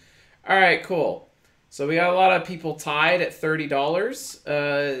typed. All right, cool. So we got a lot of people tied at $30,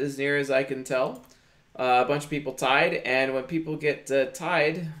 as near as I can tell. A bunch of people tied, and when people get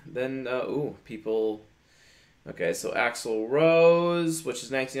tied, then, people... Okay, so Axl Rose, which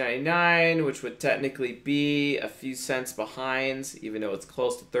is $19.99, which would technically be a few cents behind, even though it's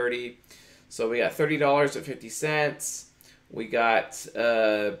close to 30. So we got $30 at 50 cents. We got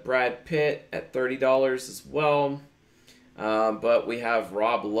Brad Pitt at $30 as well. But we have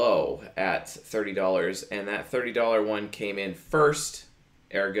Rob Lowe at $30, and that $30 one came in first.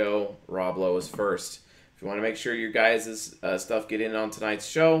 Ergo, Rob Lowe is first. If you want to make sure your guys' stuff get in on tonight's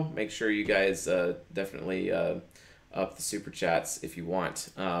show, make sure you guys definitely up the super chats if you want.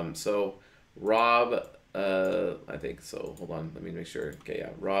 So Rob, I think so. Hold on, let me make sure. Okay,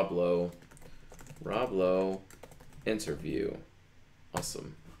 yeah, Rob Lowe, interview.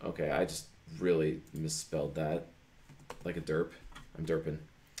 Awesome. Okay, I just really misspelled that. Like a derp. I'm derping.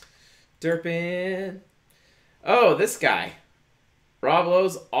 Derping. Oh, this guy. Rob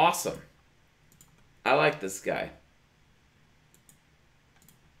Lowe's awesome. I like this guy.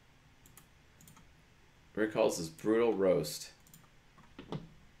 Rick calls his brutal roast.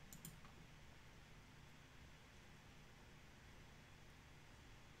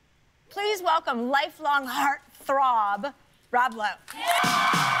 Please welcome lifelong heartthrob, Rob Lowe.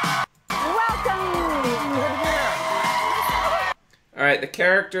 Welcome. All right, the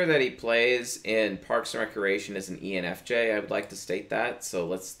character that he plays in Parks and Recreation is an ENFJ. I would like to state that. So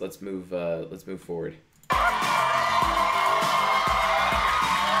let's move forward. How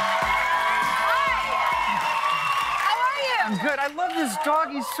are you? I'm good. I love this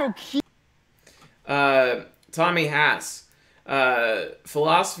dog. He's so cute. Tommy Haas.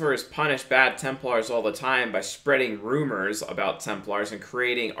 Philosophers punish bad Templars all the time by spreading rumors about Templars and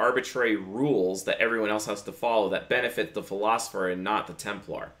creating arbitrary rules that everyone else has to follow that benefit the philosopher and not the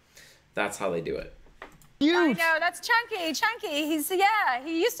Templar. That's how they do it. I know, that's Chunky.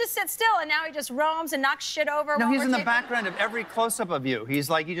 He used to sit still and now he just roams and knocks shit over. No, while he's we're in the taping. background of every close-up of you. He's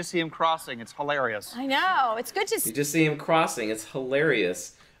like, you just see him crossing. It's hilarious. I know, it's good to see. You just see him crossing. It's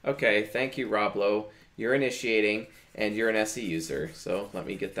hilarious. Okay, thank you, Rob Lowe. You're initiating, and you're an SE user. So let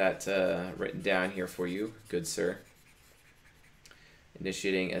me get that written down here for you, good sir.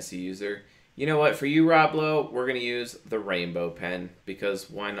 Initiating SE user. You know what? For you, Rob Lowe, we're going to use the rainbow pen, because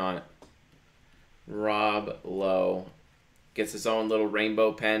why not? Rob Lowe gets his own little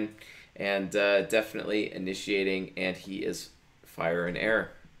rainbow pen, and definitely initiating, and he is fire and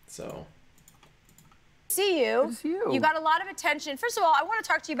air. So See you. Good to see you. You got a lot of attention. First of all, I want to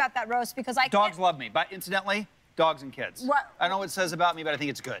talk to you about that roast because I Dogs love me, but incidentally, dogs and kids. What? I don't know what it says about me, but I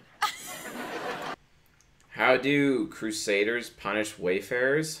think it's good. how do Crusaders punish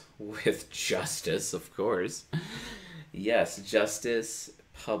wayfarers? With justice, of course. Yes, justice,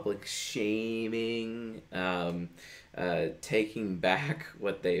 public shaming, taking back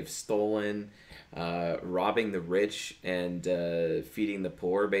what they've stolen, robbing the rich and feeding the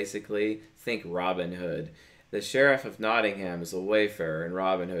poor, basically. Think Robin Hood. The Sheriff of Nottingham is a wayfarer, and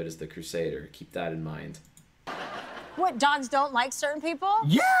Robin Hood is the crusader. Keep that in mind. What, dogs don't like certain people?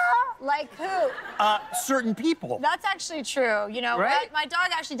 Yeah! Like who? Certain people. That's actually true. You know, Right? my dog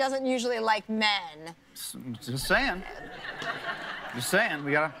actually doesn't usually like men. Just saying. Just saying.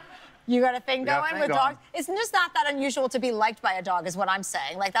 We gotta. You got a thing We got a going thing with going. dogs? It's just not that unusual to be liked by a dog, is what I'm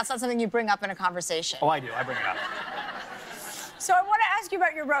saying. Like, that's not something you bring up in a conversation. Oh, I do. I bring it up. So I want to ask you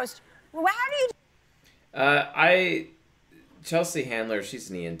about your roast. Well, how do you... Chelsea Handler,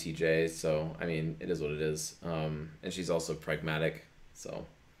 she's an ENTJ, so, I mean, it is what it is. And she's also pragmatic, so.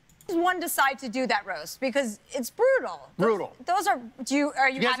 Does one decide to do that roast? Because it's brutal. Brutal. Those are... You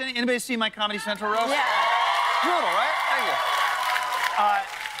guys, anybody see my Comedy Central roast? Yeah. Brutal, right? Thank you.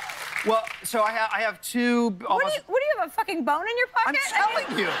 Well, so I have two. Almost, What do you have, a fucking bone in your pocket? I'm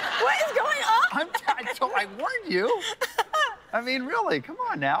telling you. What is going on? I warned you. I mean, really, come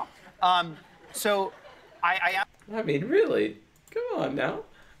on now. So I mean, really? Come on now.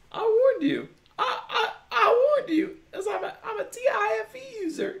 I warned you. I warned you. As I'm a TIFE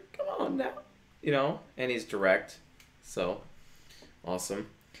user. Come on now. You know, and he's direct. So,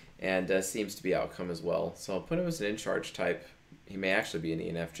 awesome. And seems to be outcome as well. So I'll put him as an in-charge type. He may actually be an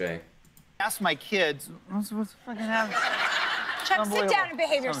ENFJ. asked my kids, what's fucking happening? Chuck, sit down and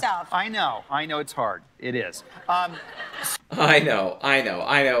behave yourself. I know it's hard. It is. I know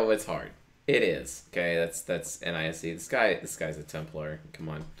it's hard. It is. Okay, that's NISE. This guy's a Templar. Come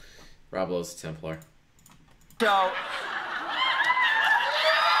on. Rob Lowe's a Templar. So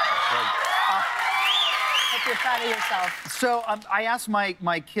Hope you're proud of yourself. So I asked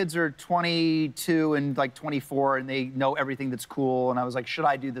my kids are 22 and like 24 and they know everything that's cool, and I was like, should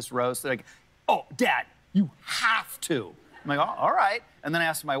I do this roast? They're like, oh, Dad, you have to. I'm like, oh, all right. And then I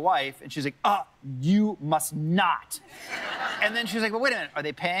asked my wife, and she's like, you must not. And then she's like, well, wait a minute, are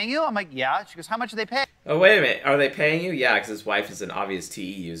they paying you? I'm like, yeah. She goes, how much are they paying? Oh, wait a minute. Are they paying you? Yeah, because his wife is an obvious TE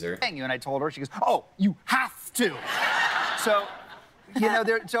user. Paying you, and I told her. She goes, oh, you have to. So, you know,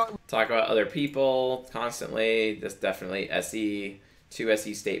 talk about other people constantly. This definitely SE, 2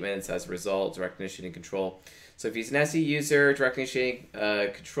 SE statements as a result, direct initiating and control. So if he's an SE user, direct initiating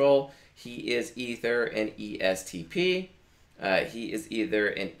control, he is either an ESTP, he is either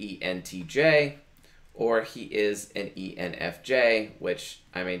an ENTJ, or he is an ENFJ, which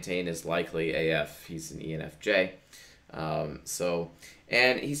I maintain is likely AF. He's an ENFJ.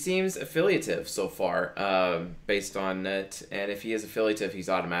 And he seems affiliative so far, based on it. And if he is affiliative, he's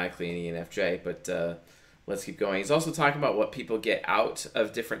automatically an ENFJ. But let's keep going. He's also talking about what people get out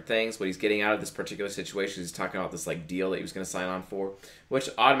of different things, what he's getting out of this particular situation. He's talking about this like deal that he was going to sign on for, which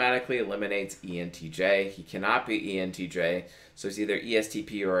automatically eliminates ENTJ. He cannot be ENTJ, so he's either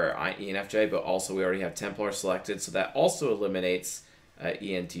ESTP or ENFJ. But also we already have Templar selected, so that also eliminates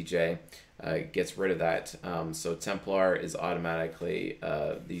ENTJ. Gets rid of that. So Templar is automatically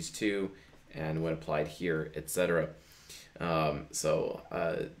these two, and when applied here, etc. So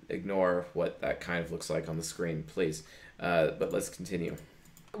ignore what that kind of looks like on the screen, please. But let's continue.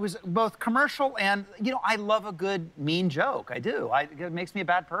 It was both commercial and, you know, I love a good mean joke. I do. It makes me a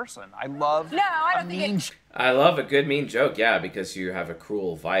bad person. I love I love a good mean joke, yeah, because you have a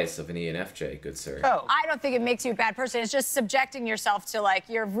cruel vice of an ENFJ, good sir. I don't think it makes you a bad person. It's just subjecting yourself to, like,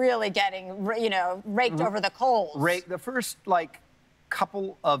 you're really getting, you know, raked over the coals. The first, like,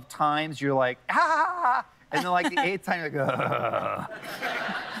 couple of times you're like, ah, and then, like, the 8th time you're like, ugh.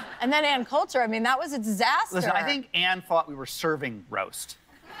 And then Ann Coulter, I mean, that was a disaster. Listen, I think Ann thought we were serving roast.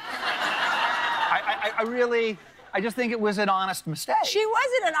 I just think it was an honest mistake. She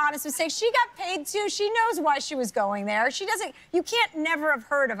wasn't an honest mistake. She got paid to. She knows why she was going there. She doesn't. You can't never have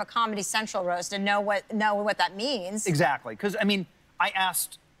heard of a Comedy Central roast and know what that means. Exactly, because I mean, I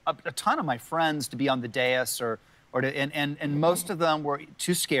asked a ton of my friends to be on the dais, and most of them were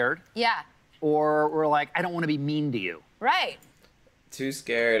too scared. Yeah. Or were like, I don't want to be mean to you. Right. Too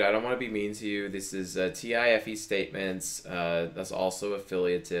scared. I don't want to be mean to you. This is TIFE statements. That's also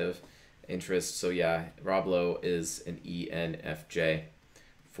affiliative interest. So yeah, Rob Lowe is an ENFJ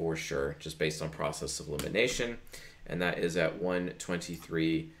for sure, just based on process of elimination, and that is at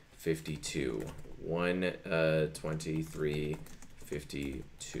 123.52.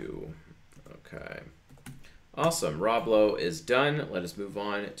 123.52. Okay. Awesome. Rob Lowe is done. Let us move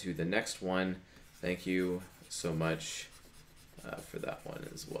on to the next one. Thank you so much for that one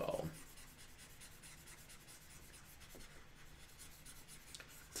as well.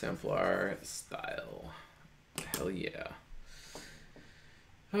 Templar style. Hell yeah.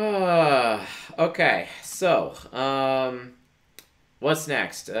 Okay, so What's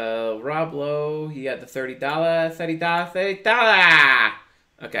next? Rob Lowe, he got the $30.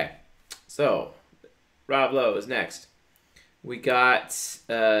 Okay, so Rob Lowe is next. We got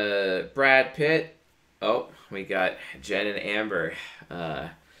Brad Pitt. Oh, we got Jen and Amber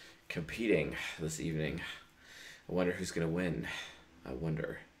competing this evening. I wonder who's going to win. I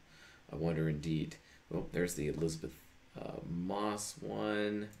wonder indeed. Oh, there's the Elizabeth Moss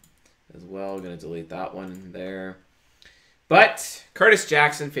one as well. Going to delete that one there. But Curtis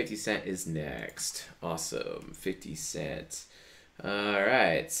Jackson, 50 Cent is next. Awesome, 50 Cent. All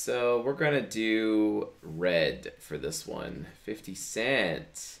right, so we're going to do red for this one. 50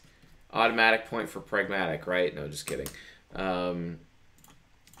 Cent. Automatic point for pragmatic, right? No, just kidding.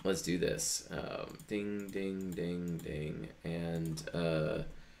 Let's do this. Ding, ding, ding, ding. And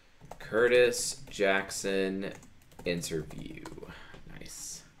Curtis Jackson interview.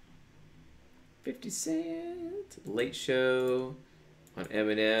 Nice. 50 Cent. Late Show on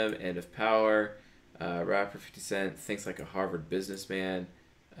Eminem. End of Power. Rapper 50 Cent thinks like a Harvard businessman.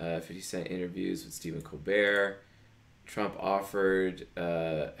 50 Cent interviews with Stephen Colbert. Trump offered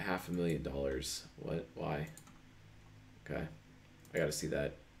 $500,000. What? Why? Okay. I gotta see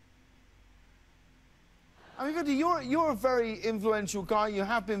that. I mean, Victor, you're a very influential guy. You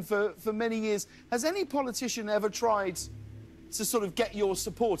have been for many years. Has any politician ever tried to sort of get your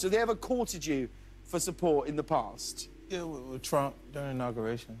support? Have they ever courted you for support in the past? Yeah, with Trump during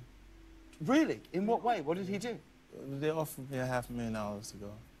inauguration. Really? In what way? What did he do? They offered me $500,000 to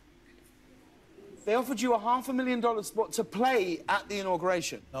go. They offered you a $500,000 spot to play at the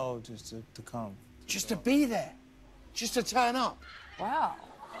inauguration? No, just to come. Just to be there? Just to turn up? Wow.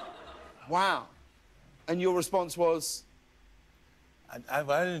 Wow. And your response was? I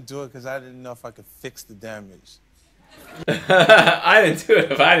didn't do it because I didn't know if I could fix the damage. I didn't do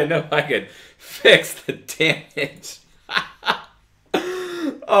it if I didn't know if I could fix the damage.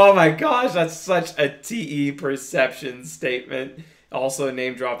 Oh my gosh, that's such a TE perception statement. Also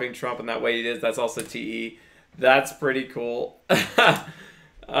name dropping Trump in that way he did. That's also TE. That's pretty cool.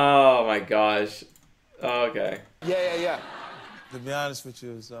 Oh my gosh. Okay. Yeah. To be honest with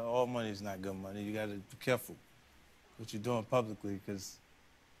you, all money is not good money. You got to be careful what you're doing publicly because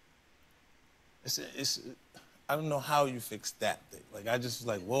it's I don't know how you fix that thing. Like I just was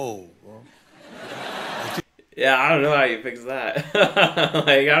like, whoa, bro. Yeah, I don't know how you fix that.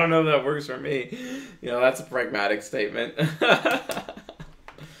 Like, I don't know if that works for me. You know, that's a pragmatic statement.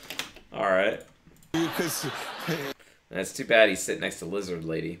 All right. That's too bad he's sitting next to Lizard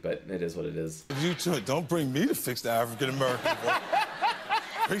Lady, but it is what it is. You too. Don't bring me to fix the African American.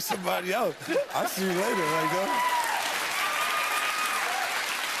 Bring somebody else. I'll see you later. Like,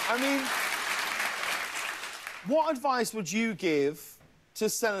 I mean, what advice would you give to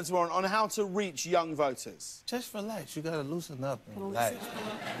Senator Warren on how to reach young voters? Just relax. You gotta loosen up and relax.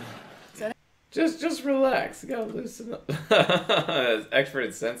 Just relax. You gotta loosen up. Expert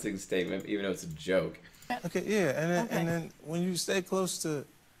in sensing statement, even though it's a joke. Okay, yeah, and then when you stay close to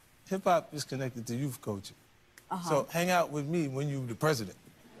hip hop is connected to youth coaching. So hang out with me when you're the president.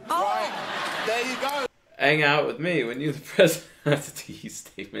 Right. There you go. Hang out with me when you're the president. That's a TE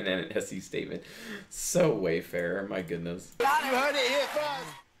statement and an SE statement. So Wayfarer, my goodness. You heard it here first.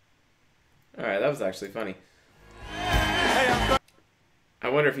 All right, that was actually funny. I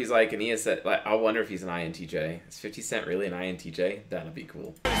wonder if he's like an ESS. Like, I wonder if he's an INTJ. Is 50 Cent really an INTJ? That'd be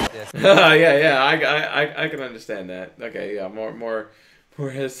cool. Yes. yeah. I can understand that. Okay, yeah, more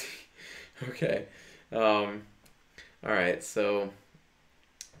SE. Okay. All right, so.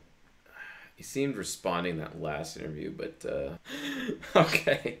 He seemed responding that last interview, but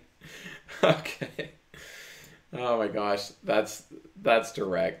okay. Oh my gosh, that's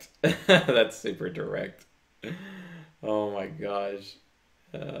direct. That's super direct. Oh my gosh.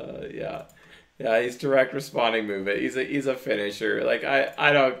 Yeah, he's direct responding movement. He's a finisher. Like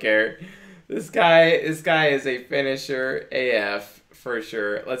I don't care. This guy is a finisher AF for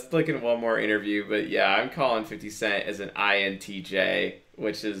sure. Let's look at one more interview, but yeah, I'm calling 50 Cent as an INTJ,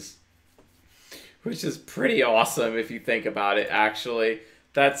 which is pretty awesome if you think about it, actually.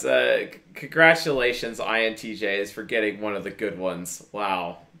 That's congratulations, INTJs, for getting one of the good ones.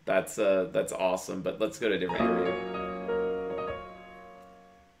 Wow, that's awesome. But let's go to a different interview.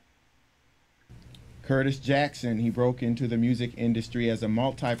 Curtis Jackson, he broke into the music industry as a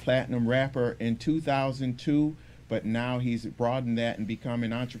multi-platinum rapper in 2002, but now he's broadened that and become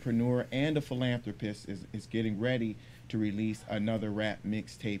an entrepreneur and a philanthropist, is getting ready to release another rap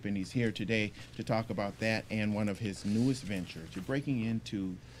mixtape, and he's here today to talk about that and one of his newest ventures. You're breaking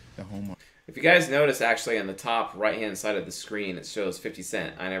into the home. If you guys notice, actually, on the top right-hand side of the screen, it shows 50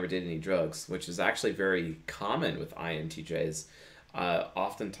 Cent, I never did any drugs, which is actually very common with INTJs.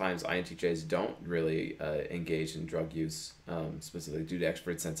 oftentimes INTJs don't really engage in drug use, specifically due to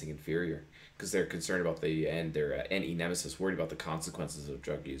expert sensing inferior, because they're concerned about their NE nemesis, worried about the consequences of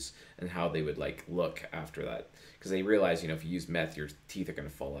drug use and how they would like look after that, because they realize, you know, if you use meth, your teeth are going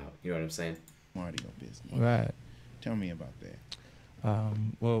to fall out. You know what I'm saying? Audio business. Right. Tell me about that.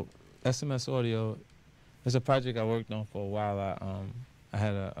 Well, SMS Audio is a project I worked on for a while. I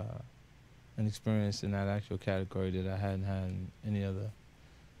had an experience in that actual category that I hadn't had in any other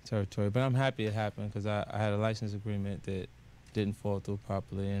territory. But I'm happy it happened because I had a license agreement that didn't fall through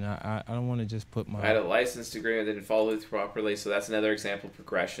properly, and I don't want to just put my... I had a license agreement that didn't follow through properly, so that's another example of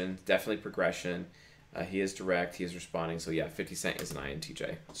progression. Definitely progression. He is direct. He is responding. So yeah, 50 Cent is an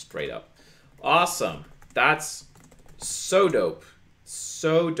INTJ. Straight up. Awesome. That's so dope.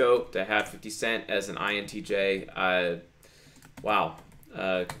 So dope to have 50 Cent as an INTJ. Wow.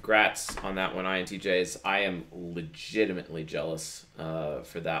 Congrats on that one, INTJs. I am legitimately jealous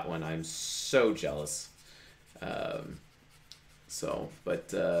for that one. I'm so jealous. I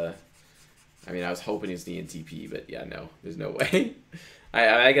mean, I was hoping he was an ENTP, but yeah, no, there's no way.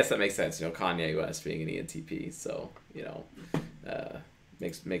 I guess that makes sense, you know, Kanye West being an ENTP, so, you know,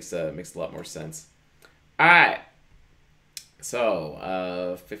 makes a lot more sense. All right.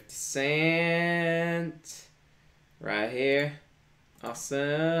 So, 50 Cent right here.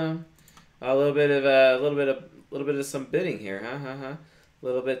 Awesome. A little bit of some bidding here, huh? A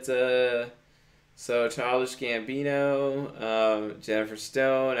little bit. So Childish Gambino, Jennifer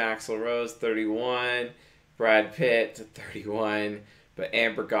Stone, Axl Rose, 31, Brad Pitt to 31, but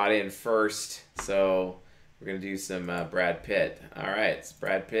Amber got in first, so we're gonna do some Brad Pitt. All right, so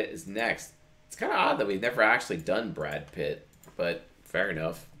Brad Pitt is next. It's kind of odd that we've never actually done Brad Pitt, but fair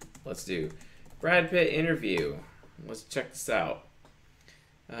enough. Let's do Brad Pitt interview. Let's check this out.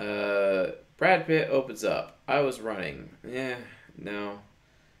 Brad Pitt opens up. I was running. Yeah, no.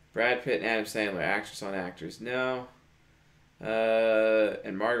 Brad Pitt and Adam Sandler, actress on actors. No.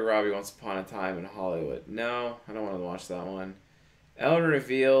 And Margot Robbie, Once Upon a Time in Hollywood. No, I don't want to watch that one. Ellen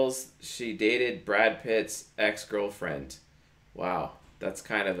reveals she dated Brad Pitt's ex-girlfriend. Wow, that's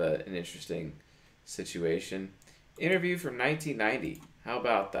kind of an interesting situation. Interview from 1990. How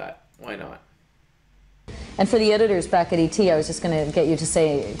about that? Why not? And for the editors back at ET, I was just going to get you to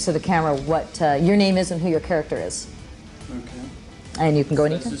say to the camera what your name is and who your character is. Okay. And you can go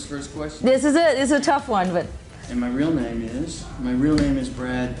That's anytime. his first question. This is it. It's a tough one, but... And my real name is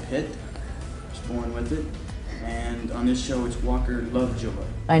Brad Pitt. I was born with it. And on this show, it's Walker Lovejoy.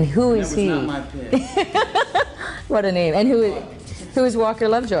 And who is he? That was not my pick. What a name. And who is Walker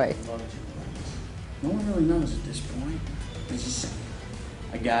Lovejoy? No one really knows at this point. It's just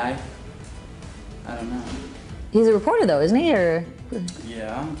a guy. I don't know. He's a reporter, though, isn't he? Or...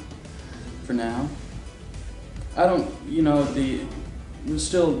 Yeah, for now. I don't, you know, we're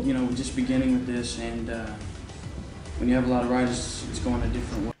still, you know, just beginning with this, and when you have a lot of writers, it's going a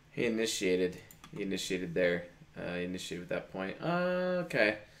different way. He initiated there. He initiated at that point.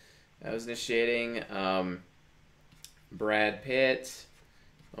 Okay. I was initiating. Brad Pitt.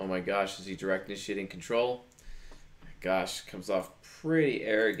 Oh my gosh, is he direct initiating control? Gosh, comes off pretty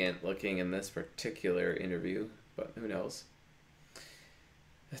arrogant looking in this particular interview, but who knows?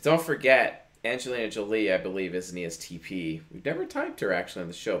 Don't forget, Angelina Jolie, I believe, is an ESTP. We've never typed her actually on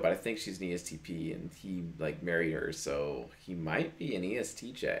the show, but I think she's an ESTP, and he like married her, so he might be an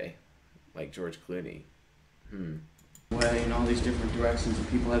ESTJ, like George Clooney. Way in all these different directions, and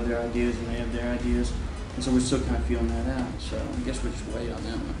people have their ideas, and they have their ideas, and so we're still kind of feeling that out. So I guess we'll just wait on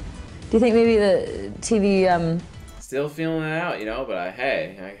that one. Do you think maybe the TV... Still feeling it out, you know, but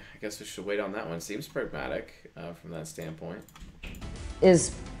I guess we should wait on that one. Seems pragmatic from that standpoint.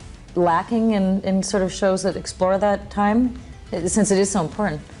 is lacking in sort of shows that explore that time, since it is so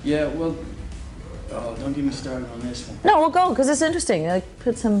important? Yeah, well, don't get me started on this one. No, we'll go, because it's interesting. Like,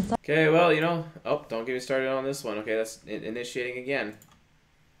 put some... Okay, well, you know, don't get me started on this one. Okay, that's initiating again.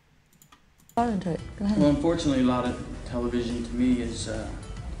 Go ahead. Well, unfortunately, a lot of television to me is a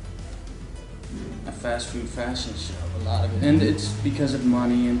fast food fashion show, a lot of it. And it's because of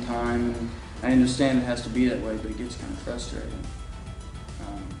money and time, and I understand it has to be that way, but it gets kind of frustrating.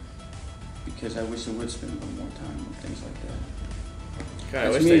 Because I wish I would spend a little more time with things like that. I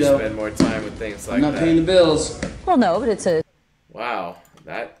wish they spend more time with things like that. I'm not paying the bills. Well, no, but it's a... Wow,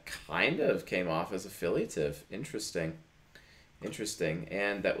 that kind of came off as affiliative. Interesting. Interesting.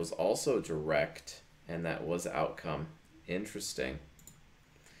 And that was also direct, and that was outcome. Interesting.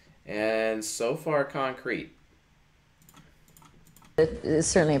 And so far, concrete. It's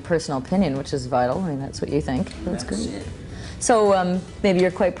certainly a personal opinion, which is vital. I mean, that's what you think. That's good. It. So maybe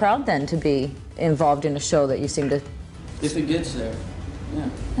you're quite proud then to be involved in a show that you seem to If it gets there, yeah.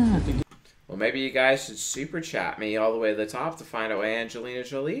 Well, maybe you guys should super chat me all the way to the top to find out what Angelina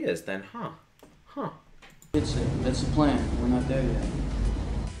Jolie is then, huh? It's there. That's the plan. We're not there yet.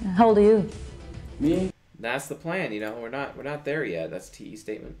 How old are you? Me? That's the plan, you know. We're not there yet. That's a TE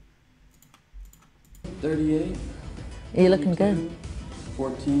statement. 38. You're looking good.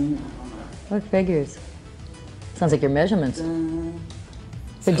 14. What figures? Sounds like your measurements.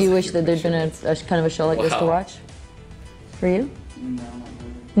 But do you wish that there'd been a kind of a show like this to watch? For you? No, not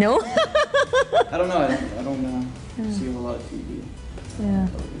really. No? I don't know. I don't see a lot of TV. Yeah.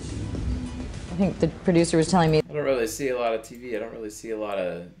 I think the producer was telling me. I don't really see a lot of TV. I don't really see a lot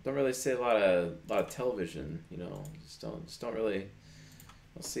of television. You know, don't really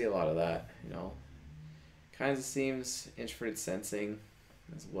see a lot of that. You know, kind of seems introverted sensing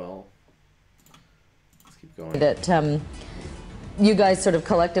as well. Let's keep going. That you guys sort of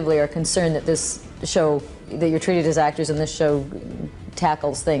collectively are concerned that this show, that you're treated as actors and this show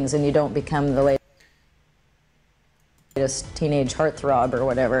tackles things and you don't become the latest teenage heartthrob or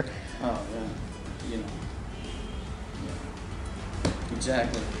whatever. Oh, yeah. You know. Yeah.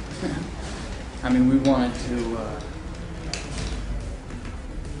 Exactly. I mean, we wanted to...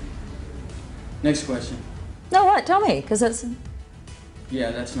 Next question. No, what? Tell me, because that's...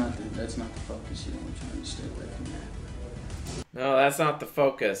 Yeah, that's not the focus. You know, we're trying to stay away from that. No, that's not the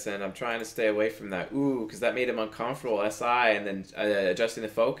focus, and I'm trying to stay away from that. Ooh, because that made him uncomfortable, SI, and then adjusting the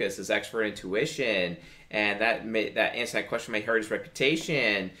focus is expert intuition, and that answer that question may hurt his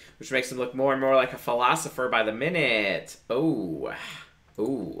reputation, which makes him look more and more like a philosopher by the minute. Ooh.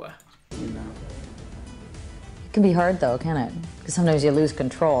 You know. It can be hard, though, can it? Because sometimes you lose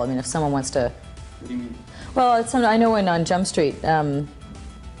control. I mean, if someone wants to... What do you mean? Well, I know on Jump Street,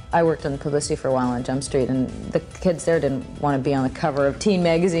 I worked on publicity for a while on Jump Street, and the kids there didn't want to be on the cover of Teen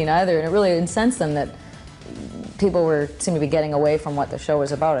Magazine either, and it really incensed them that people seemed to be getting away from what the show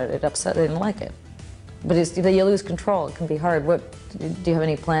was about. It upset, they didn't like it. But you lose control, it can be hard. Do you have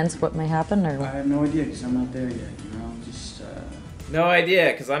any plans what may happen? Or? I have no idea, because I'm not there yet, you know, just... No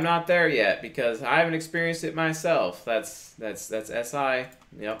idea, because I'm not there yet, because I haven't experienced it myself. That's SI,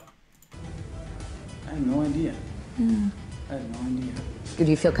 yep. I have no idea. Yeah. I have no idea. Do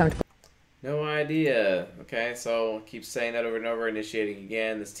you feel comfortable? No idea. Okay, so keep saying that over and over, initiating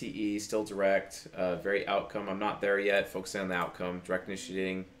again. This TE, still direct, very outcome. I'm not there yet, focusing on the outcome, direct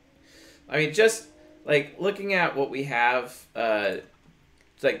initiating. I mean, just like looking at what we have,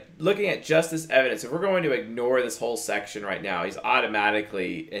 like looking at just this evidence, if we're going to ignore this whole section right now, he's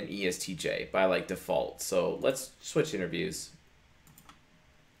automatically an ESTJ by like default. So let's switch interviews.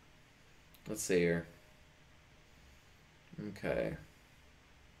 Let's see here. Okay.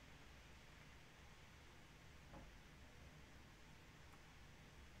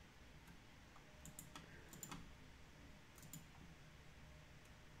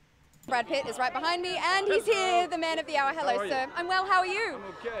 Brad Pitt is right behind me, and he's here, the man of the hour. Hello, sir. I'm well, how are you? I'm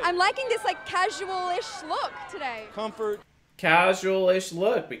okay. I'm liking this, like, casual-ish look today. Comfort. Casual-ish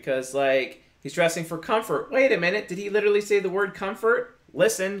look, because, like, he's dressing for comfort. Wait a minute, did he literally say the word comfort?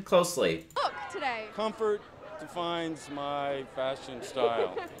 Listen closely. Look today. Comfort defines my fashion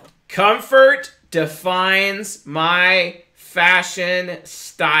style. Comfort defines my fashion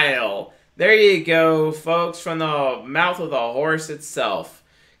style. There you go, folks, from the mouth of the horse itself.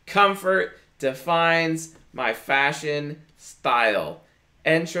 Comfort defines my fashion style.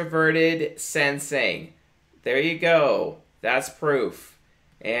 Introverted sensing. There you go. That's proof.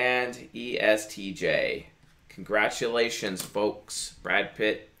 And ESTJ. Congratulations, folks. Brad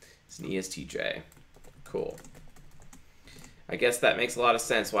Pitt is an ESTJ. Cool. I guess that makes a lot of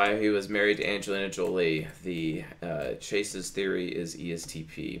sense why he was married to Angelina Jolie. The Chase's theory is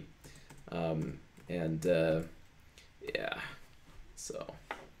ESTP. Yeah. So...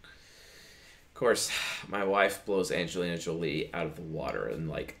 Of course, my wife blows Angelina Jolie out of the water in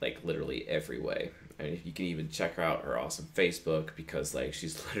like literally every way. I mean, you can even check her out her awesome Facebook because like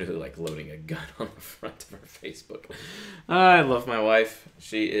she's literally like loading a gun on the front of her Facebook. I love my wife.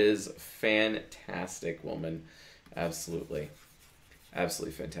 She is a fantastic woman. Absolutely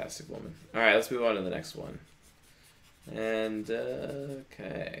fantastic woman. All right, let's move on to the next one. And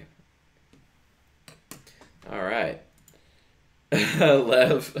okay. All right.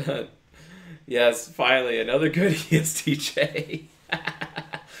 Lev. Yes, finally, another good ESTJ.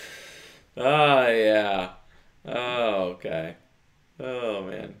 Oh, yeah. Oh, okay. Oh,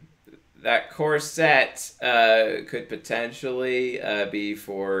 man. That corset could potentially be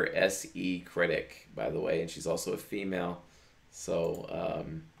for SE Critic, by the way, and she's also a female. So,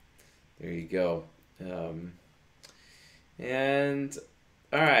 there you go. And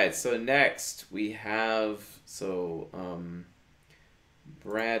All right, so next we have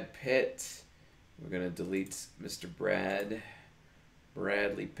Brad Pitt. We're gonna delete Mr.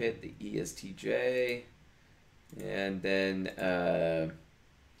 Bradley Pitt, the ESTJ, and then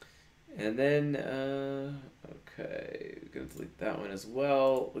okay, we're gonna delete that one as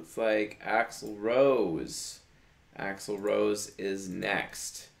well. Looks like Axl Rose. Axl Rose is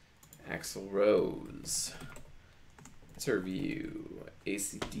next. Axl Rose. Interview,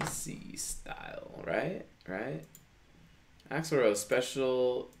 AC/DC style, right? Axl Rose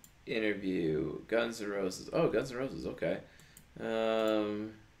special interview, Guns N' Roses. Oh, Guns N' Roses. Okay.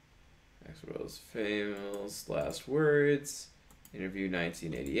 Axl Rose famous last words. Interview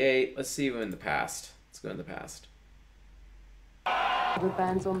 1988. Let's see you in the past. Let's go in the past. The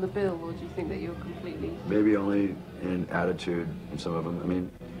bands on the bill, or do you think that you're completely... Maybe only in attitude in some of them. I mean,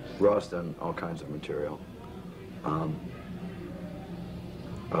 Ross done all kinds of material.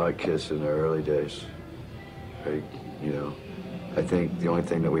 I like Kiss in their early days. I think the only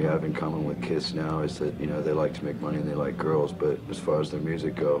thing that we have in common with Kiss now is that, they like to make money and they like girls, but as far as their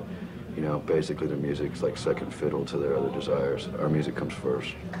music go, basically their music's like second fiddle to their other desires. Our music comes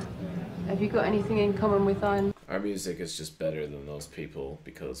first. Have you got anything in common with Iron? Our music is just better than those people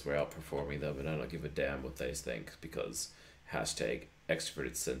because we're outperforming them, and I don't give a damn what they think because hashtag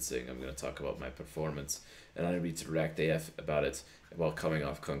extroverted sensing. I'm going to talk about my performance, and I'm going to be direct AF about it while coming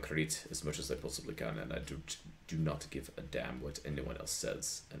off concrete as much as I possibly can, and I do not give a damn what anyone else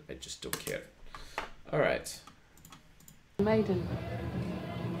says, and I just don't care. All right. Maiden.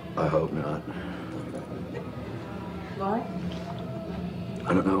 I hope not. Why?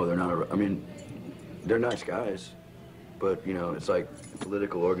 I don't know. They're not. I mean, they're nice guys, but it's like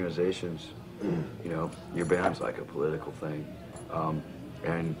political organizations. Your band's like a political thing,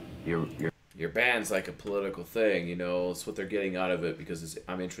 and your band's like a political thing. It's what they're getting out of it because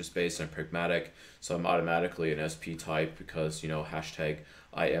I'm interest based and pragmatic, so I'm automatically an SP type because hashtag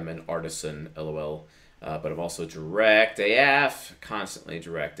I am an artisan, LOL. But I'm also direct AF, constantly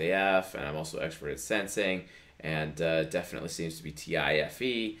direct AF, and I'm also extroverted sensing, and definitely seems to be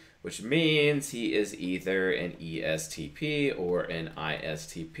TIFE, which means he is either an ESTP or an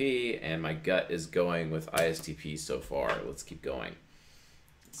ISTP, and my gut is going with ISTP so far. Let's keep going.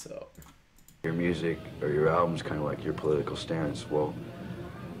 So, your music or your album's kind of like your political stance. Well,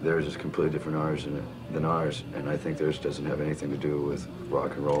 theirs is completely different than ours, and I think theirs doesn't have anything to do with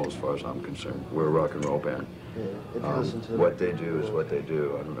rock and roll as far as I'm concerned. We're a rock and roll band. What they do is what they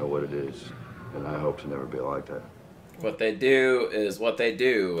do. I don't know what it is, and I hope to never be like that. What they do is what they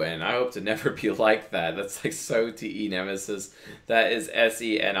do, and I hope to never be like that. That's like so TE Nemesis. That is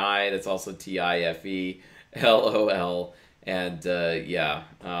SENI. That's also TIFE, LOL, and yeah.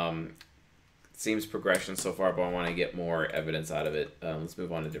 Seems progression so far, but I want to get more evidence out of it. Let's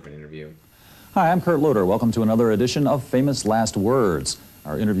move on to a different interview. Hi, I'm Kurt Loder. Welcome to another edition of Famous Last Words.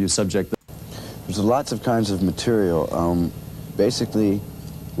 Our interview subject... There's lots of kinds of material. Basically,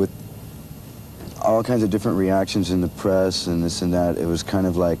 with all kinds of different reactions in the press and this and that, it was kind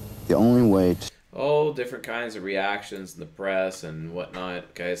of like the only way to... Oh, different kinds of reactions in the press and whatnot.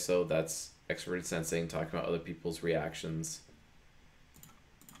 Okay, so that's extroverted sensing, talking about other people's reactions.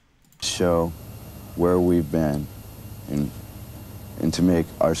 Show where we've been and to make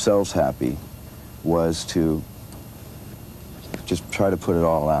ourselves happy was to just try to put it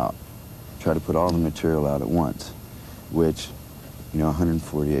all out, try to put all the material out at once, which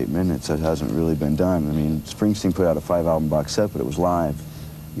 148 minutes, that hasn't really been done. I mean, Springsteen put out a 5-album box set, but it was live.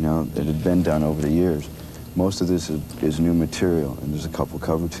 It had been done over the years. Most of this is new material, and there's a couple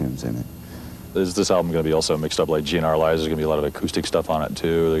cover tunes in it. Is this album going to be also mixed up like GNR Live? There's going to be a lot of acoustic stuff on it, too?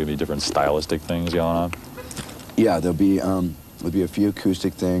 There are going to be different stylistic things going on? Yeah, there'll be a few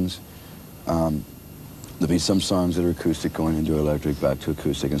acoustic things. There'll be some songs that are acoustic going into electric, back to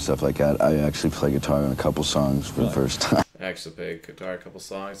acoustic and stuff like that. I actually play guitar on a couple songs for the first time. I actually play guitar a couple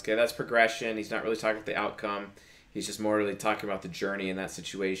songs. Okay, that's progression. He's not really talking about the outcome. He's just more really talking about the journey in that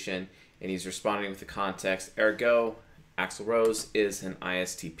situation, and he's responding with the context. Ergo, Axl Rose is an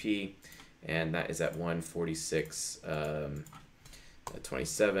ISTP. And that is at 146,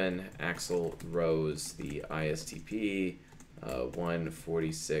 27. Axl Rose, the ISTP,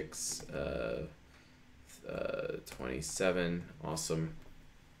 146, 27. Awesome.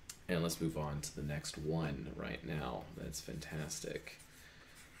 And let's move on to the next one right now. That's fantastic.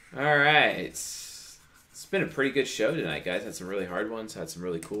 All right. It's been a pretty good show tonight, guys. Had some really hard ones. Had some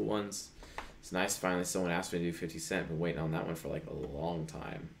really cool ones. It's nice finally someone asked me to do 50 Cent. Been waiting on that one for like a long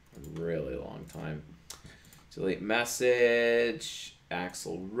time. A really long time. Delete message.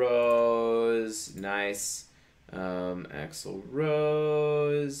 Axl Rose. Nice. Axl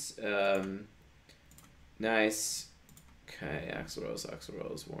Rose. Nice. Okay, Axl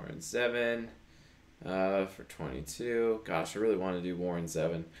Rose, Warren Zevon. For 22. Gosh, I really want to do Warren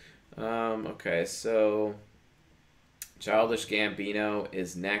Zevon. Okay, so Childish Gambino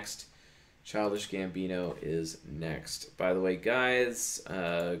is next. Childish Gambino is next. By the way, guys,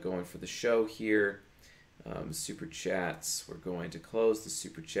 going for the show here. Super chats. We're going to close the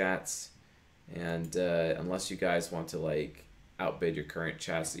super chats. And unless you guys want to like outbid your current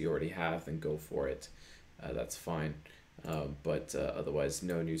chats that you already have, then go for it. That's fine. But otherwise,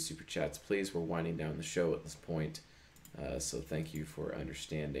 no new super chats, please. We're winding down the show at this point. So thank you for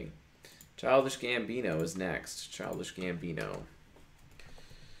understanding. Childish Gambino is next. Childish Gambino.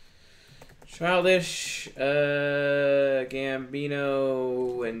 Childish Gambino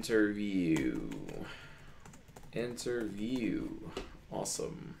interview. Interview.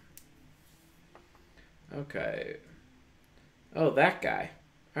 Awesome. Okay. Oh, that guy.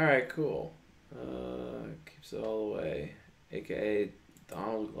 Alright, cool. Keeps it all the way. AKA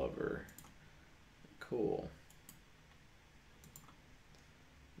Donald Glover. Cool.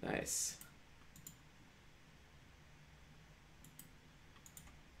 Nice.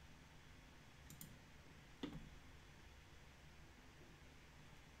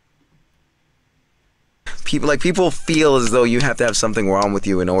 People feel as though you have to have something wrong with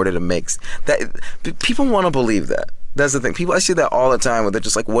you in order to mix that. People want to believe that. That's the thing. People, I see that all the time where they're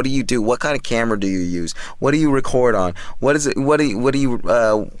just like, what do you do? What kind of camera do you use? What do you record on? What is it? What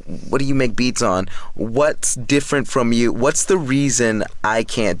do you make beats on? What's different from you? What's the reason I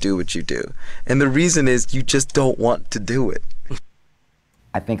can't do what you do? And the reason is you just don't want to do it.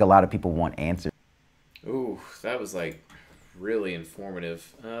 I think a lot of people want answers. Ooh, that was like really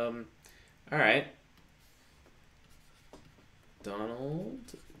informative. All right. Donald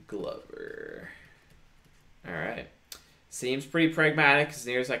Glover. All right. Seems pretty pragmatic, as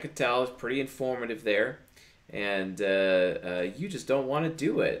near as I could tell. It's pretty informative there. And you just don't want to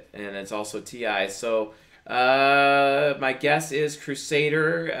do it. And it's also T.I. So my guess is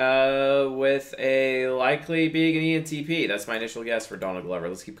Crusader with a likely being an ENTP. That's my initial guess for Donald Glover.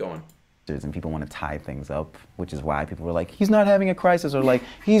 Let's keep going. And people want to tie things up, which is why people were like, he's not having a crisis, or like,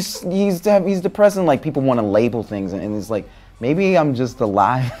 he's depressed, and like people want to label things, and it's like, maybe I'm just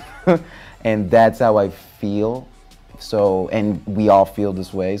alive, and that's how I feel. So, and we all feel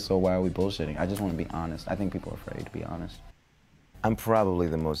this way, so why are we bullshitting? I just want to be honest. I think people are afraid to be honest. I'm probably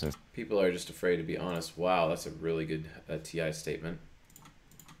the most... People are just afraid to be honest. Wow, that's a really good T.I. statement.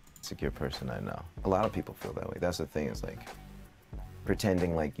 Insecure person I know. A lot of people feel that way. That's the thing, is like,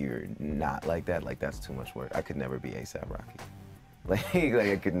 pretending like you're not like that, like that's too much work. I could never be A$AP Rocky. Like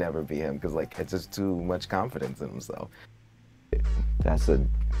I could never be him, because like it's just too much confidence in himself.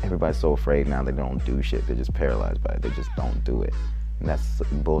 Everybody's so afraid now they don't do shit. They're just paralyzed by it. They just don't do it. And that's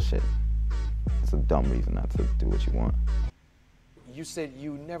bullshit. It's a dumb reason not to do what you want. You said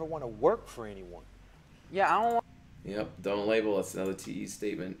you never want to work for anyone. Yeah, I don't want... Yep, don't label. That's another TE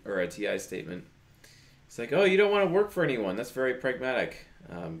statement, or a TI statement. It's like, oh, you don't want to work for anyone. That's very pragmatic.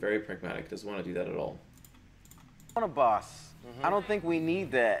 Very pragmatic. Doesn't want to do that at all. I want a boss. I don't think we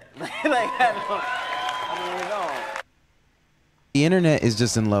need that. I mean, we don't. The internet is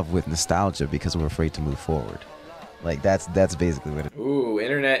just in love with nostalgia because we're afraid to move forward. Like that's basically what it is. Ooh,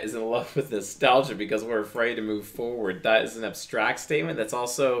 internet is in love with nostalgia because we're afraid to move forward. That is an abstract statement. That's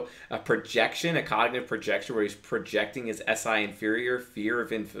also a projection, a cognitive projection, where he's projecting his SI inferior fear of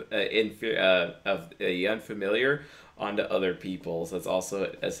the unfamiliar onto other people. So that's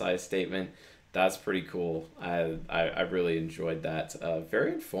also an SI statement. That's pretty cool. I really enjoyed that.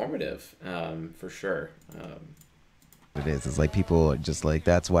 Very informative, for sure. It is. It's like people just like,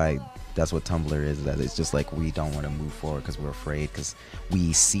 that's what Tumblr is. That it's just like we don't want to move forward because we're afraid, because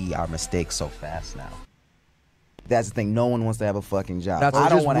we see our mistakes so fast now. That's the thing. No one wants to have a fucking job. I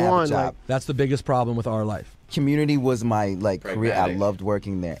don't want to have a job. That's the biggest problem with our life. Community was my career. I loved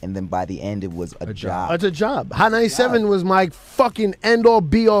working there, and then by the end it was a job. It's a job. Hot 97 was my fucking end-all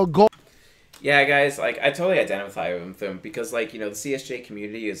be-all goal. Yeah, guys, like, I totally identify with them because, like, you know, the CSJ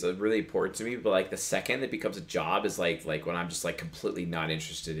community is really important to me, but, like, the second it becomes a job is, like when I'm just, like, completely not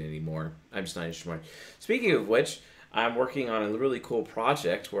interested anymore. I'm just not interested anymore. Speaking of which, I'm working on a really cool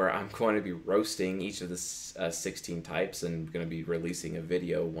project where I'm going to be roasting each of the 16 types and going to be releasing a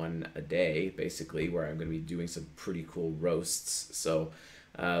video one a day, basically, where I'm going to be doing some pretty cool roasts. So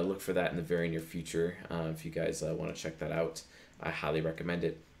look for that in the very near future. If you guys want to check that out, I highly recommend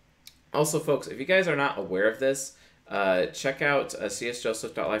it. Also, folks, if you guys are not aware of this, check out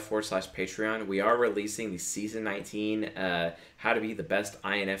csjoseph.life/Patreon. We are releasing the Season 19 How to Be the Best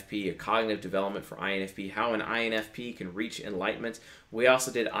INFP, a cognitive development for INFP, how an INFP can reach enlightenment. We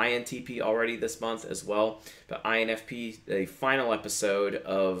also did INTP already this month as well, but INFP, the final episode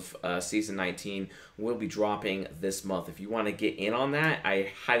of Season 19, will be dropping this month. If you want to get in on that,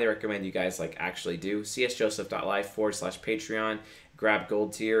 I highly recommend you guys actually do. csjoseph.life/Patreon. Grab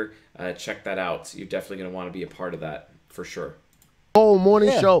gold tier, check that out. You're definitely going to want to be a part of that for sure. Whole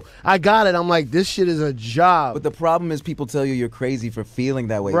morning show, I got it. I'm like, this shit is a job. But the problem is people tell you you're crazy for feeling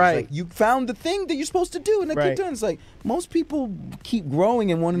that way. Right. It's like, you found the thing that you're supposed to do, and they keep doing it. It's like, most people keep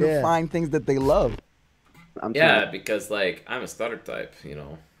growing and wanting to find things that they love. Because I'm a stutter type, you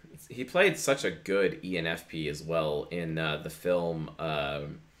know. He played such a good ENFP as well in the film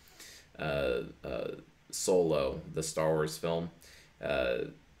Solo, the Star Wars film.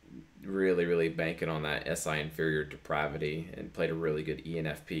 Really banking on that SI inferior depravity, and played a really good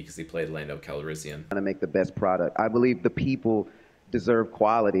ENFP because he played Lando Calrissian. To make the best product. I believe the people deserve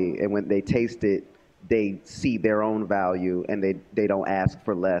quality, and when they taste it, they see their own value, and they don't ask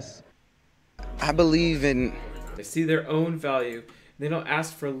for less. I believe in... They see their own value. They don't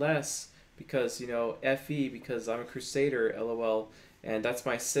ask for less because, you know, FE, because I'm a crusader, LOL, and that's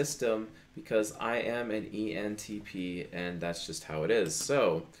my system because I am an ENTP, and that's just how it is.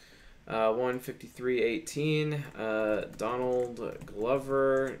 So, 153.18, Donald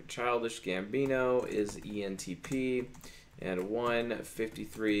Glover, Childish Gambino is ENTP, and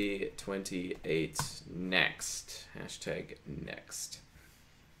 153.28 next. Hashtag next.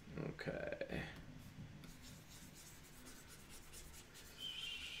 Okay.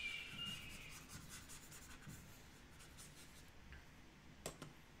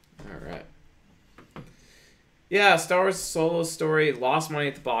 All right. Yeah, Star Wars Solo story lost money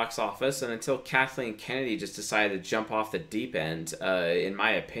at the box office, and until Kathleen Kennedy just decided to jump off the deep end, in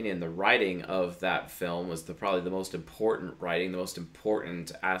my opinion, the writing of that film was probably the most important writing, the most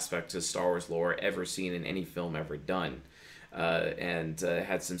important aspect of Star Wars lore ever seen in any film ever done. And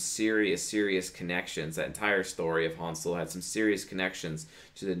had some serious connections. That entire story of Han Solo had some serious connections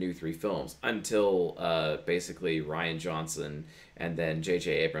to the new 3 films until basically Rian Johnson and then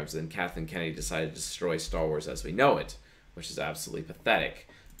J.J. Abrams and Kathleen Kennedy decided to destroy Star Wars as we know it, which is absolutely pathetic.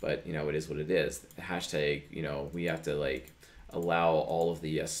 But, you know, it is what it is. Hashtag, you know, we have to, allow all of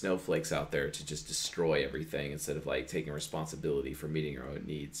the snowflakes out there to just destroy everything instead of, taking responsibility for meeting our own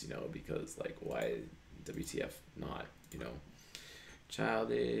needs, you know, because, why WTF not? You know,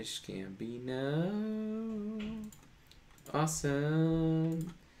 Childish Gambino.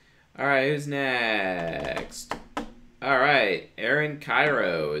 Awesome. All right, who's next? All right, Aaron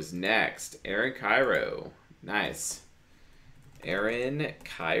Kyro is next. Aaron Kyro. Nice. Aaron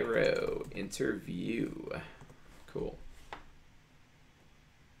Kyro. Interview. Cool.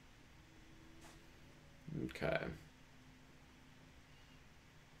 Okay.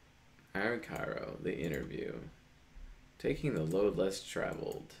 Aaron Kyro, the interview. Taking the load less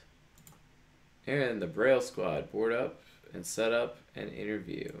traveled. And the Braille Squad, board up and set up an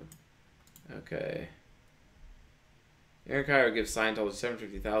interview. Okay. Aaron Kyro gives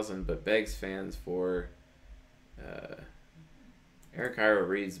Scientology $750,000 but begs fans for... Aaron Kyro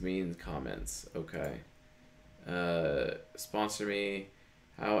reads mean comments. Okay. Sponsor me.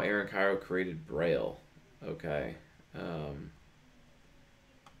 How Aaron Kyro created Braille. Okay.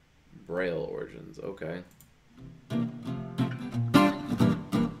 Braille origins. Okay.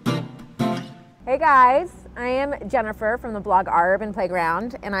 Hey guys, I am Jennifer from the blog Our Urban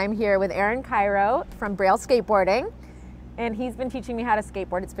Playground, and I'm here with Aaron Kyro from Braille Skateboarding, and he's been teaching me how to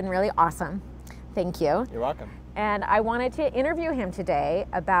skateboard. It's been really awesome. Thank you. You're welcome. And I wanted to interview him today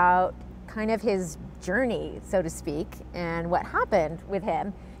about kind of his journey, so to speak, and what happened with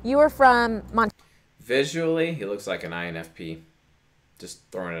him. You were from Montalvo. Visually, he looks like an INFP. Just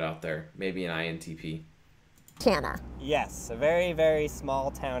throwing it out there. Maybe an INTP. Montana. Yes, a very, very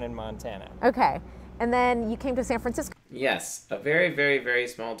small town in Montana. Okay. And then you came to San Francisco. Yes, a very, very, very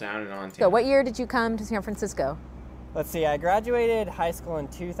small town in Montana. So what year did you come to San Francisco? Let's see, I graduated high school in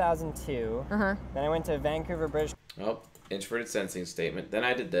 2002. Uh-huh. Then I went to Vancouver, British... Oh, introverted sensing statement. Then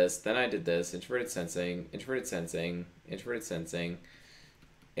I did this. Then I did this. Introverted sensing. Introverted sensing. Introverted sensing.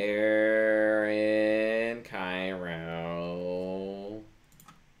 Aaron Kyro.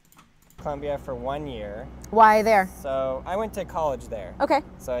 Columbia for 1 year. Why there? So I went to college there. Okay.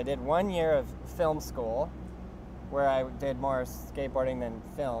 So I did 1 year of film school where I did more skateboarding than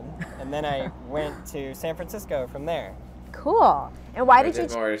film. And then I went to San Francisco from there. Cool. And why did you... I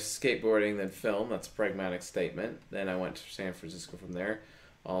did more skateboarding than film. That's a pragmatic statement. Then I went to San Francisco from there.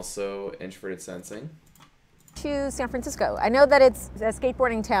 Also, introverted sensing. To San Francisco. I know that it's a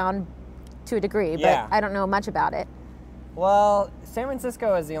skateboarding town to a degree, Yeah. but I don't know much about it. Well, San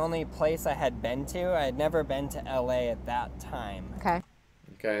Francisco is the only place I had been to. I had never been to LA at that time. Okay.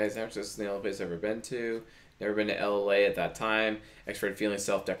 Okay, San Francisco is the only place I've ever been to. Never been to LA at that time. Expert feeling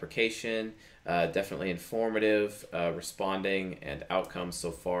self-deprecation. Definitely informative, responding, and outcomes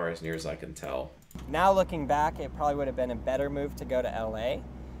so far as near as I can tell. Now looking back, it probably would have been a better move to go to LA.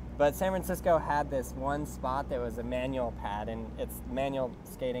 But San Francisco had this one spot that was a manual pad, and it's manual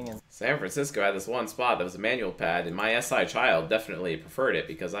skating is... San Francisco had this one spot that was a manual pad, and my SI child definitely preferred it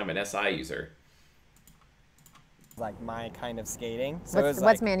because I'm an SI user. Like my kind of skating. So What's, it was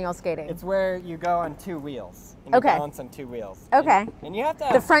what's like, manual skating? It's where you go on 2 wheels. And Okay. You balance on 2 wheels. Okay. And you have to...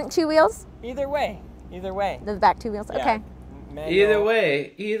 The front 2 wheels? Either way. Either way. The back 2 wheels? Yeah. Okay. Either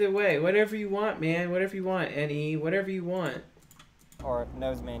way, whatever you want, man, whatever you want, NE, whatever you want. Or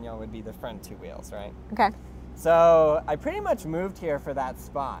nose manual would be the front 2 wheels, right? Okay. So I pretty much moved here for that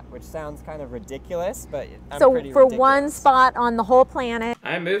spot, which sounds kind of ridiculous, but I'm So pretty for ridiculous. one spot on the whole planet.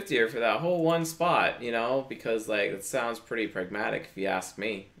 I moved here for that whole one spot, you know, because like it sounds pretty pragmatic if you ask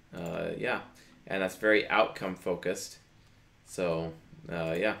me. Yeah, and that's very outcome focused. So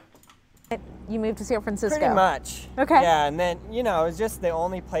yeah. You moved to San Francisco. Pretty much. Okay. Yeah, and then, you know, it was just the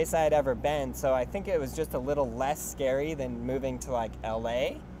only place I had ever been, so I think it was just a little less scary than moving to, like,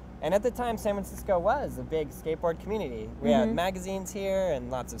 LA. And at the time, San Francisco was a big skateboard community. We had magazines here,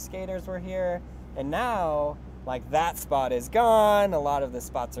 and lots of skaters were here. And now, like, that spot is gone, a lot of the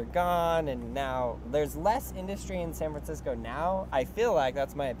spots are gone, and now there's less industry in San Francisco now, I feel like,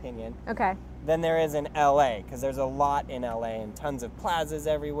 that's my opinion. Okay. Than there is in LA, because there's a lot in LA and tons of plazas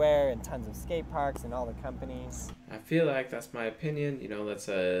everywhere and tons of skate parks and all the companies. I feel like that's my opinion. You know, that's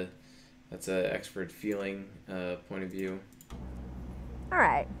a expert feeling point of view. All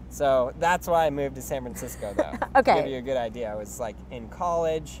right. So that's why I moved to San Francisco, though. Okay. To give you a good idea, I was like in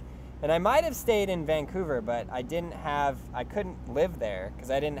college, and I might have stayed in Vancouver, but I couldn't live there because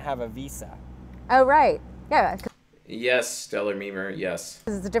I didn't have a visa. Oh, right. Yeah. Yes, Stellar Memer, yes.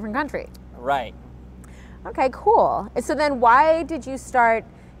 Because it's a different country. Right. Okay, cool. So then why did you start,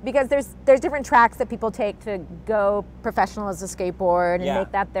 because there's different tracks that people take to go professional as a skateboard and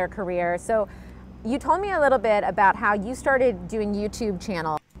make that their career. So you told me a little bit about how you started doing YouTube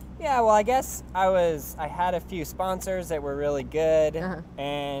channel. Yeah, well, I guess I had a few sponsors that were really good,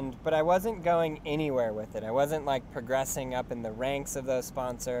 but I wasn't going anywhere with it. I wasn't like progressing up in the ranks of those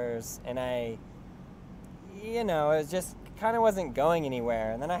sponsors, and you know, it was just kind of wasn't going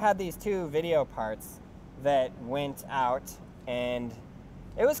anywhere. And then I had these 2 video parts that went out, and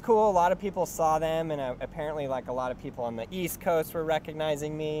it was cool. A lot of people saw them, and apparently like a lot of people on the East Coast were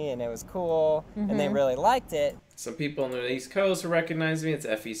recognizing me, and it was cool, and they really liked it. Some people on the East Coast are recognizing me. It's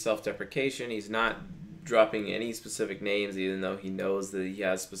FE self-deprecation. He's not dropping any specific names, even though he knows that he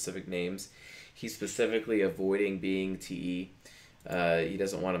has specific names. He's specifically avoiding being TE. He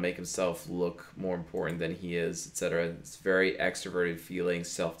doesn't want to make himself look more important than he is, etc. It's very extroverted feeling,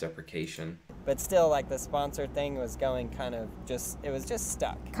 self-deprecation. But still, like, the sponsor thing was going kind of it was just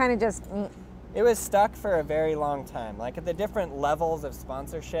stuck. Kind of just... It was stuck for a very long time. Like, at the different levels of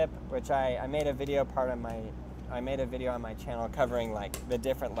sponsorship, which I made a video on my channel covering, like, the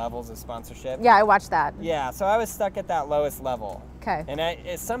different levels of sponsorship. Yeah, I watched that. Yeah, so I was stuck at that lowest level. Okay.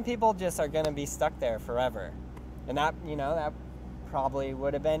 And some people just are going to be stuck there forever. And that, you know, that probably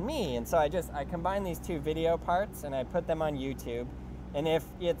would have been me. And so I combined these 2 video parts and I put them on YouTube. And if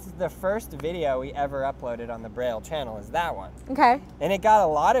it's the first video we ever uploaded on the Braille channel is that one. Okay. And it got a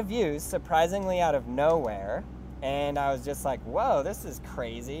lot of views, surprisingly out of nowhere. And I was just like, whoa, this is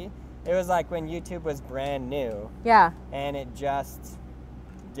crazy. It was like when YouTube was brand new. Yeah. And it just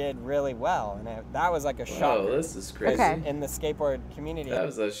did really well. And that was like a shocker. Oh, this is crazy. Okay. In the skateboard community. That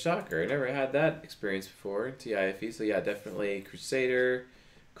was a shocker. I never had that experience before, TIFE. So yeah, definitely Crusader,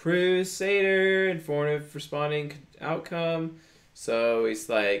 informative responding outcome. So he's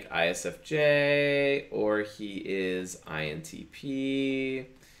like ISFJ or he is INTP,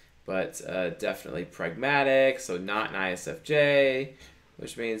 but definitely pragmatic, so not an ISFJ,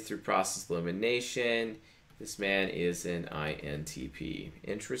 which means through process elimination, this man is an INTP.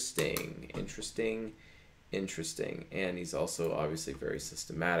 Interesting. And he's also obviously very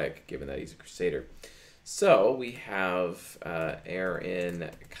systematic, given that he's a Crusader. So we have Aaron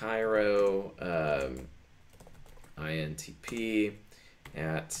Kyro, INTP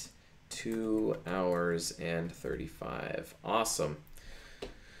at 2 hours and 35. Awesome.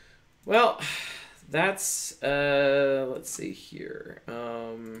 Well, that's let's see here.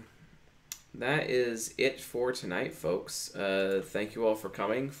 that is it for tonight, folks. Thank you all for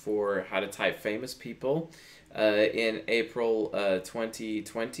coming for How to Type Famous People in April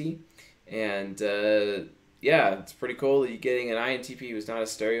 2020. And yeah, it's pretty cool that you're getting an INTP who's not a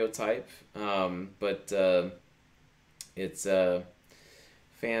stereotype, but it's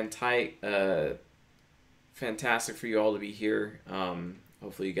fantastic for you all to be here.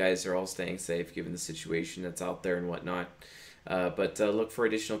 Hopefully you guys are all staying safe given the situation that's out there and whatnot. But look for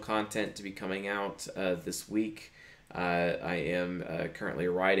additional content to be coming out this week. I am currently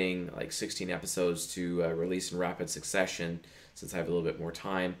writing like 16 episodes to release in rapid succession since I have a little bit more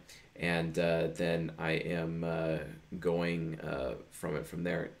time. And then I am going from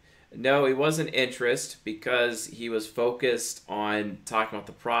there. No, he wasn't interest because he was focused on talking about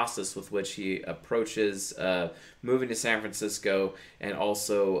the process with which he approaches moving to San Francisco and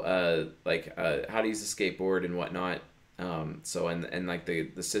also how to use a skateboard and whatnot. So like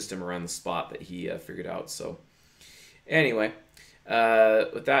the system around the spot that he figured out. So anyway,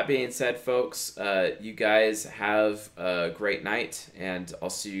 with that being said, folks, you guys have a great night, and I'll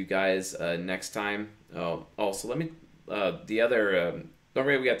see you guys next time. Also, let me don't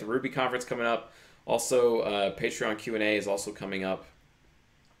forget we got the Ruby conference coming up. Also, Patreon Q&A is also coming up,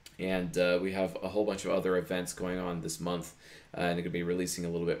 and we have a whole bunch of other events going on this month. And I'm going to be releasing a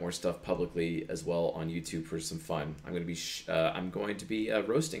little bit more stuff publicly as well on YouTube for some fun. I'm going to be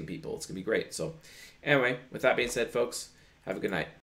roasting people. It's going to be great. So anyway, with that being said, folks, have a good night.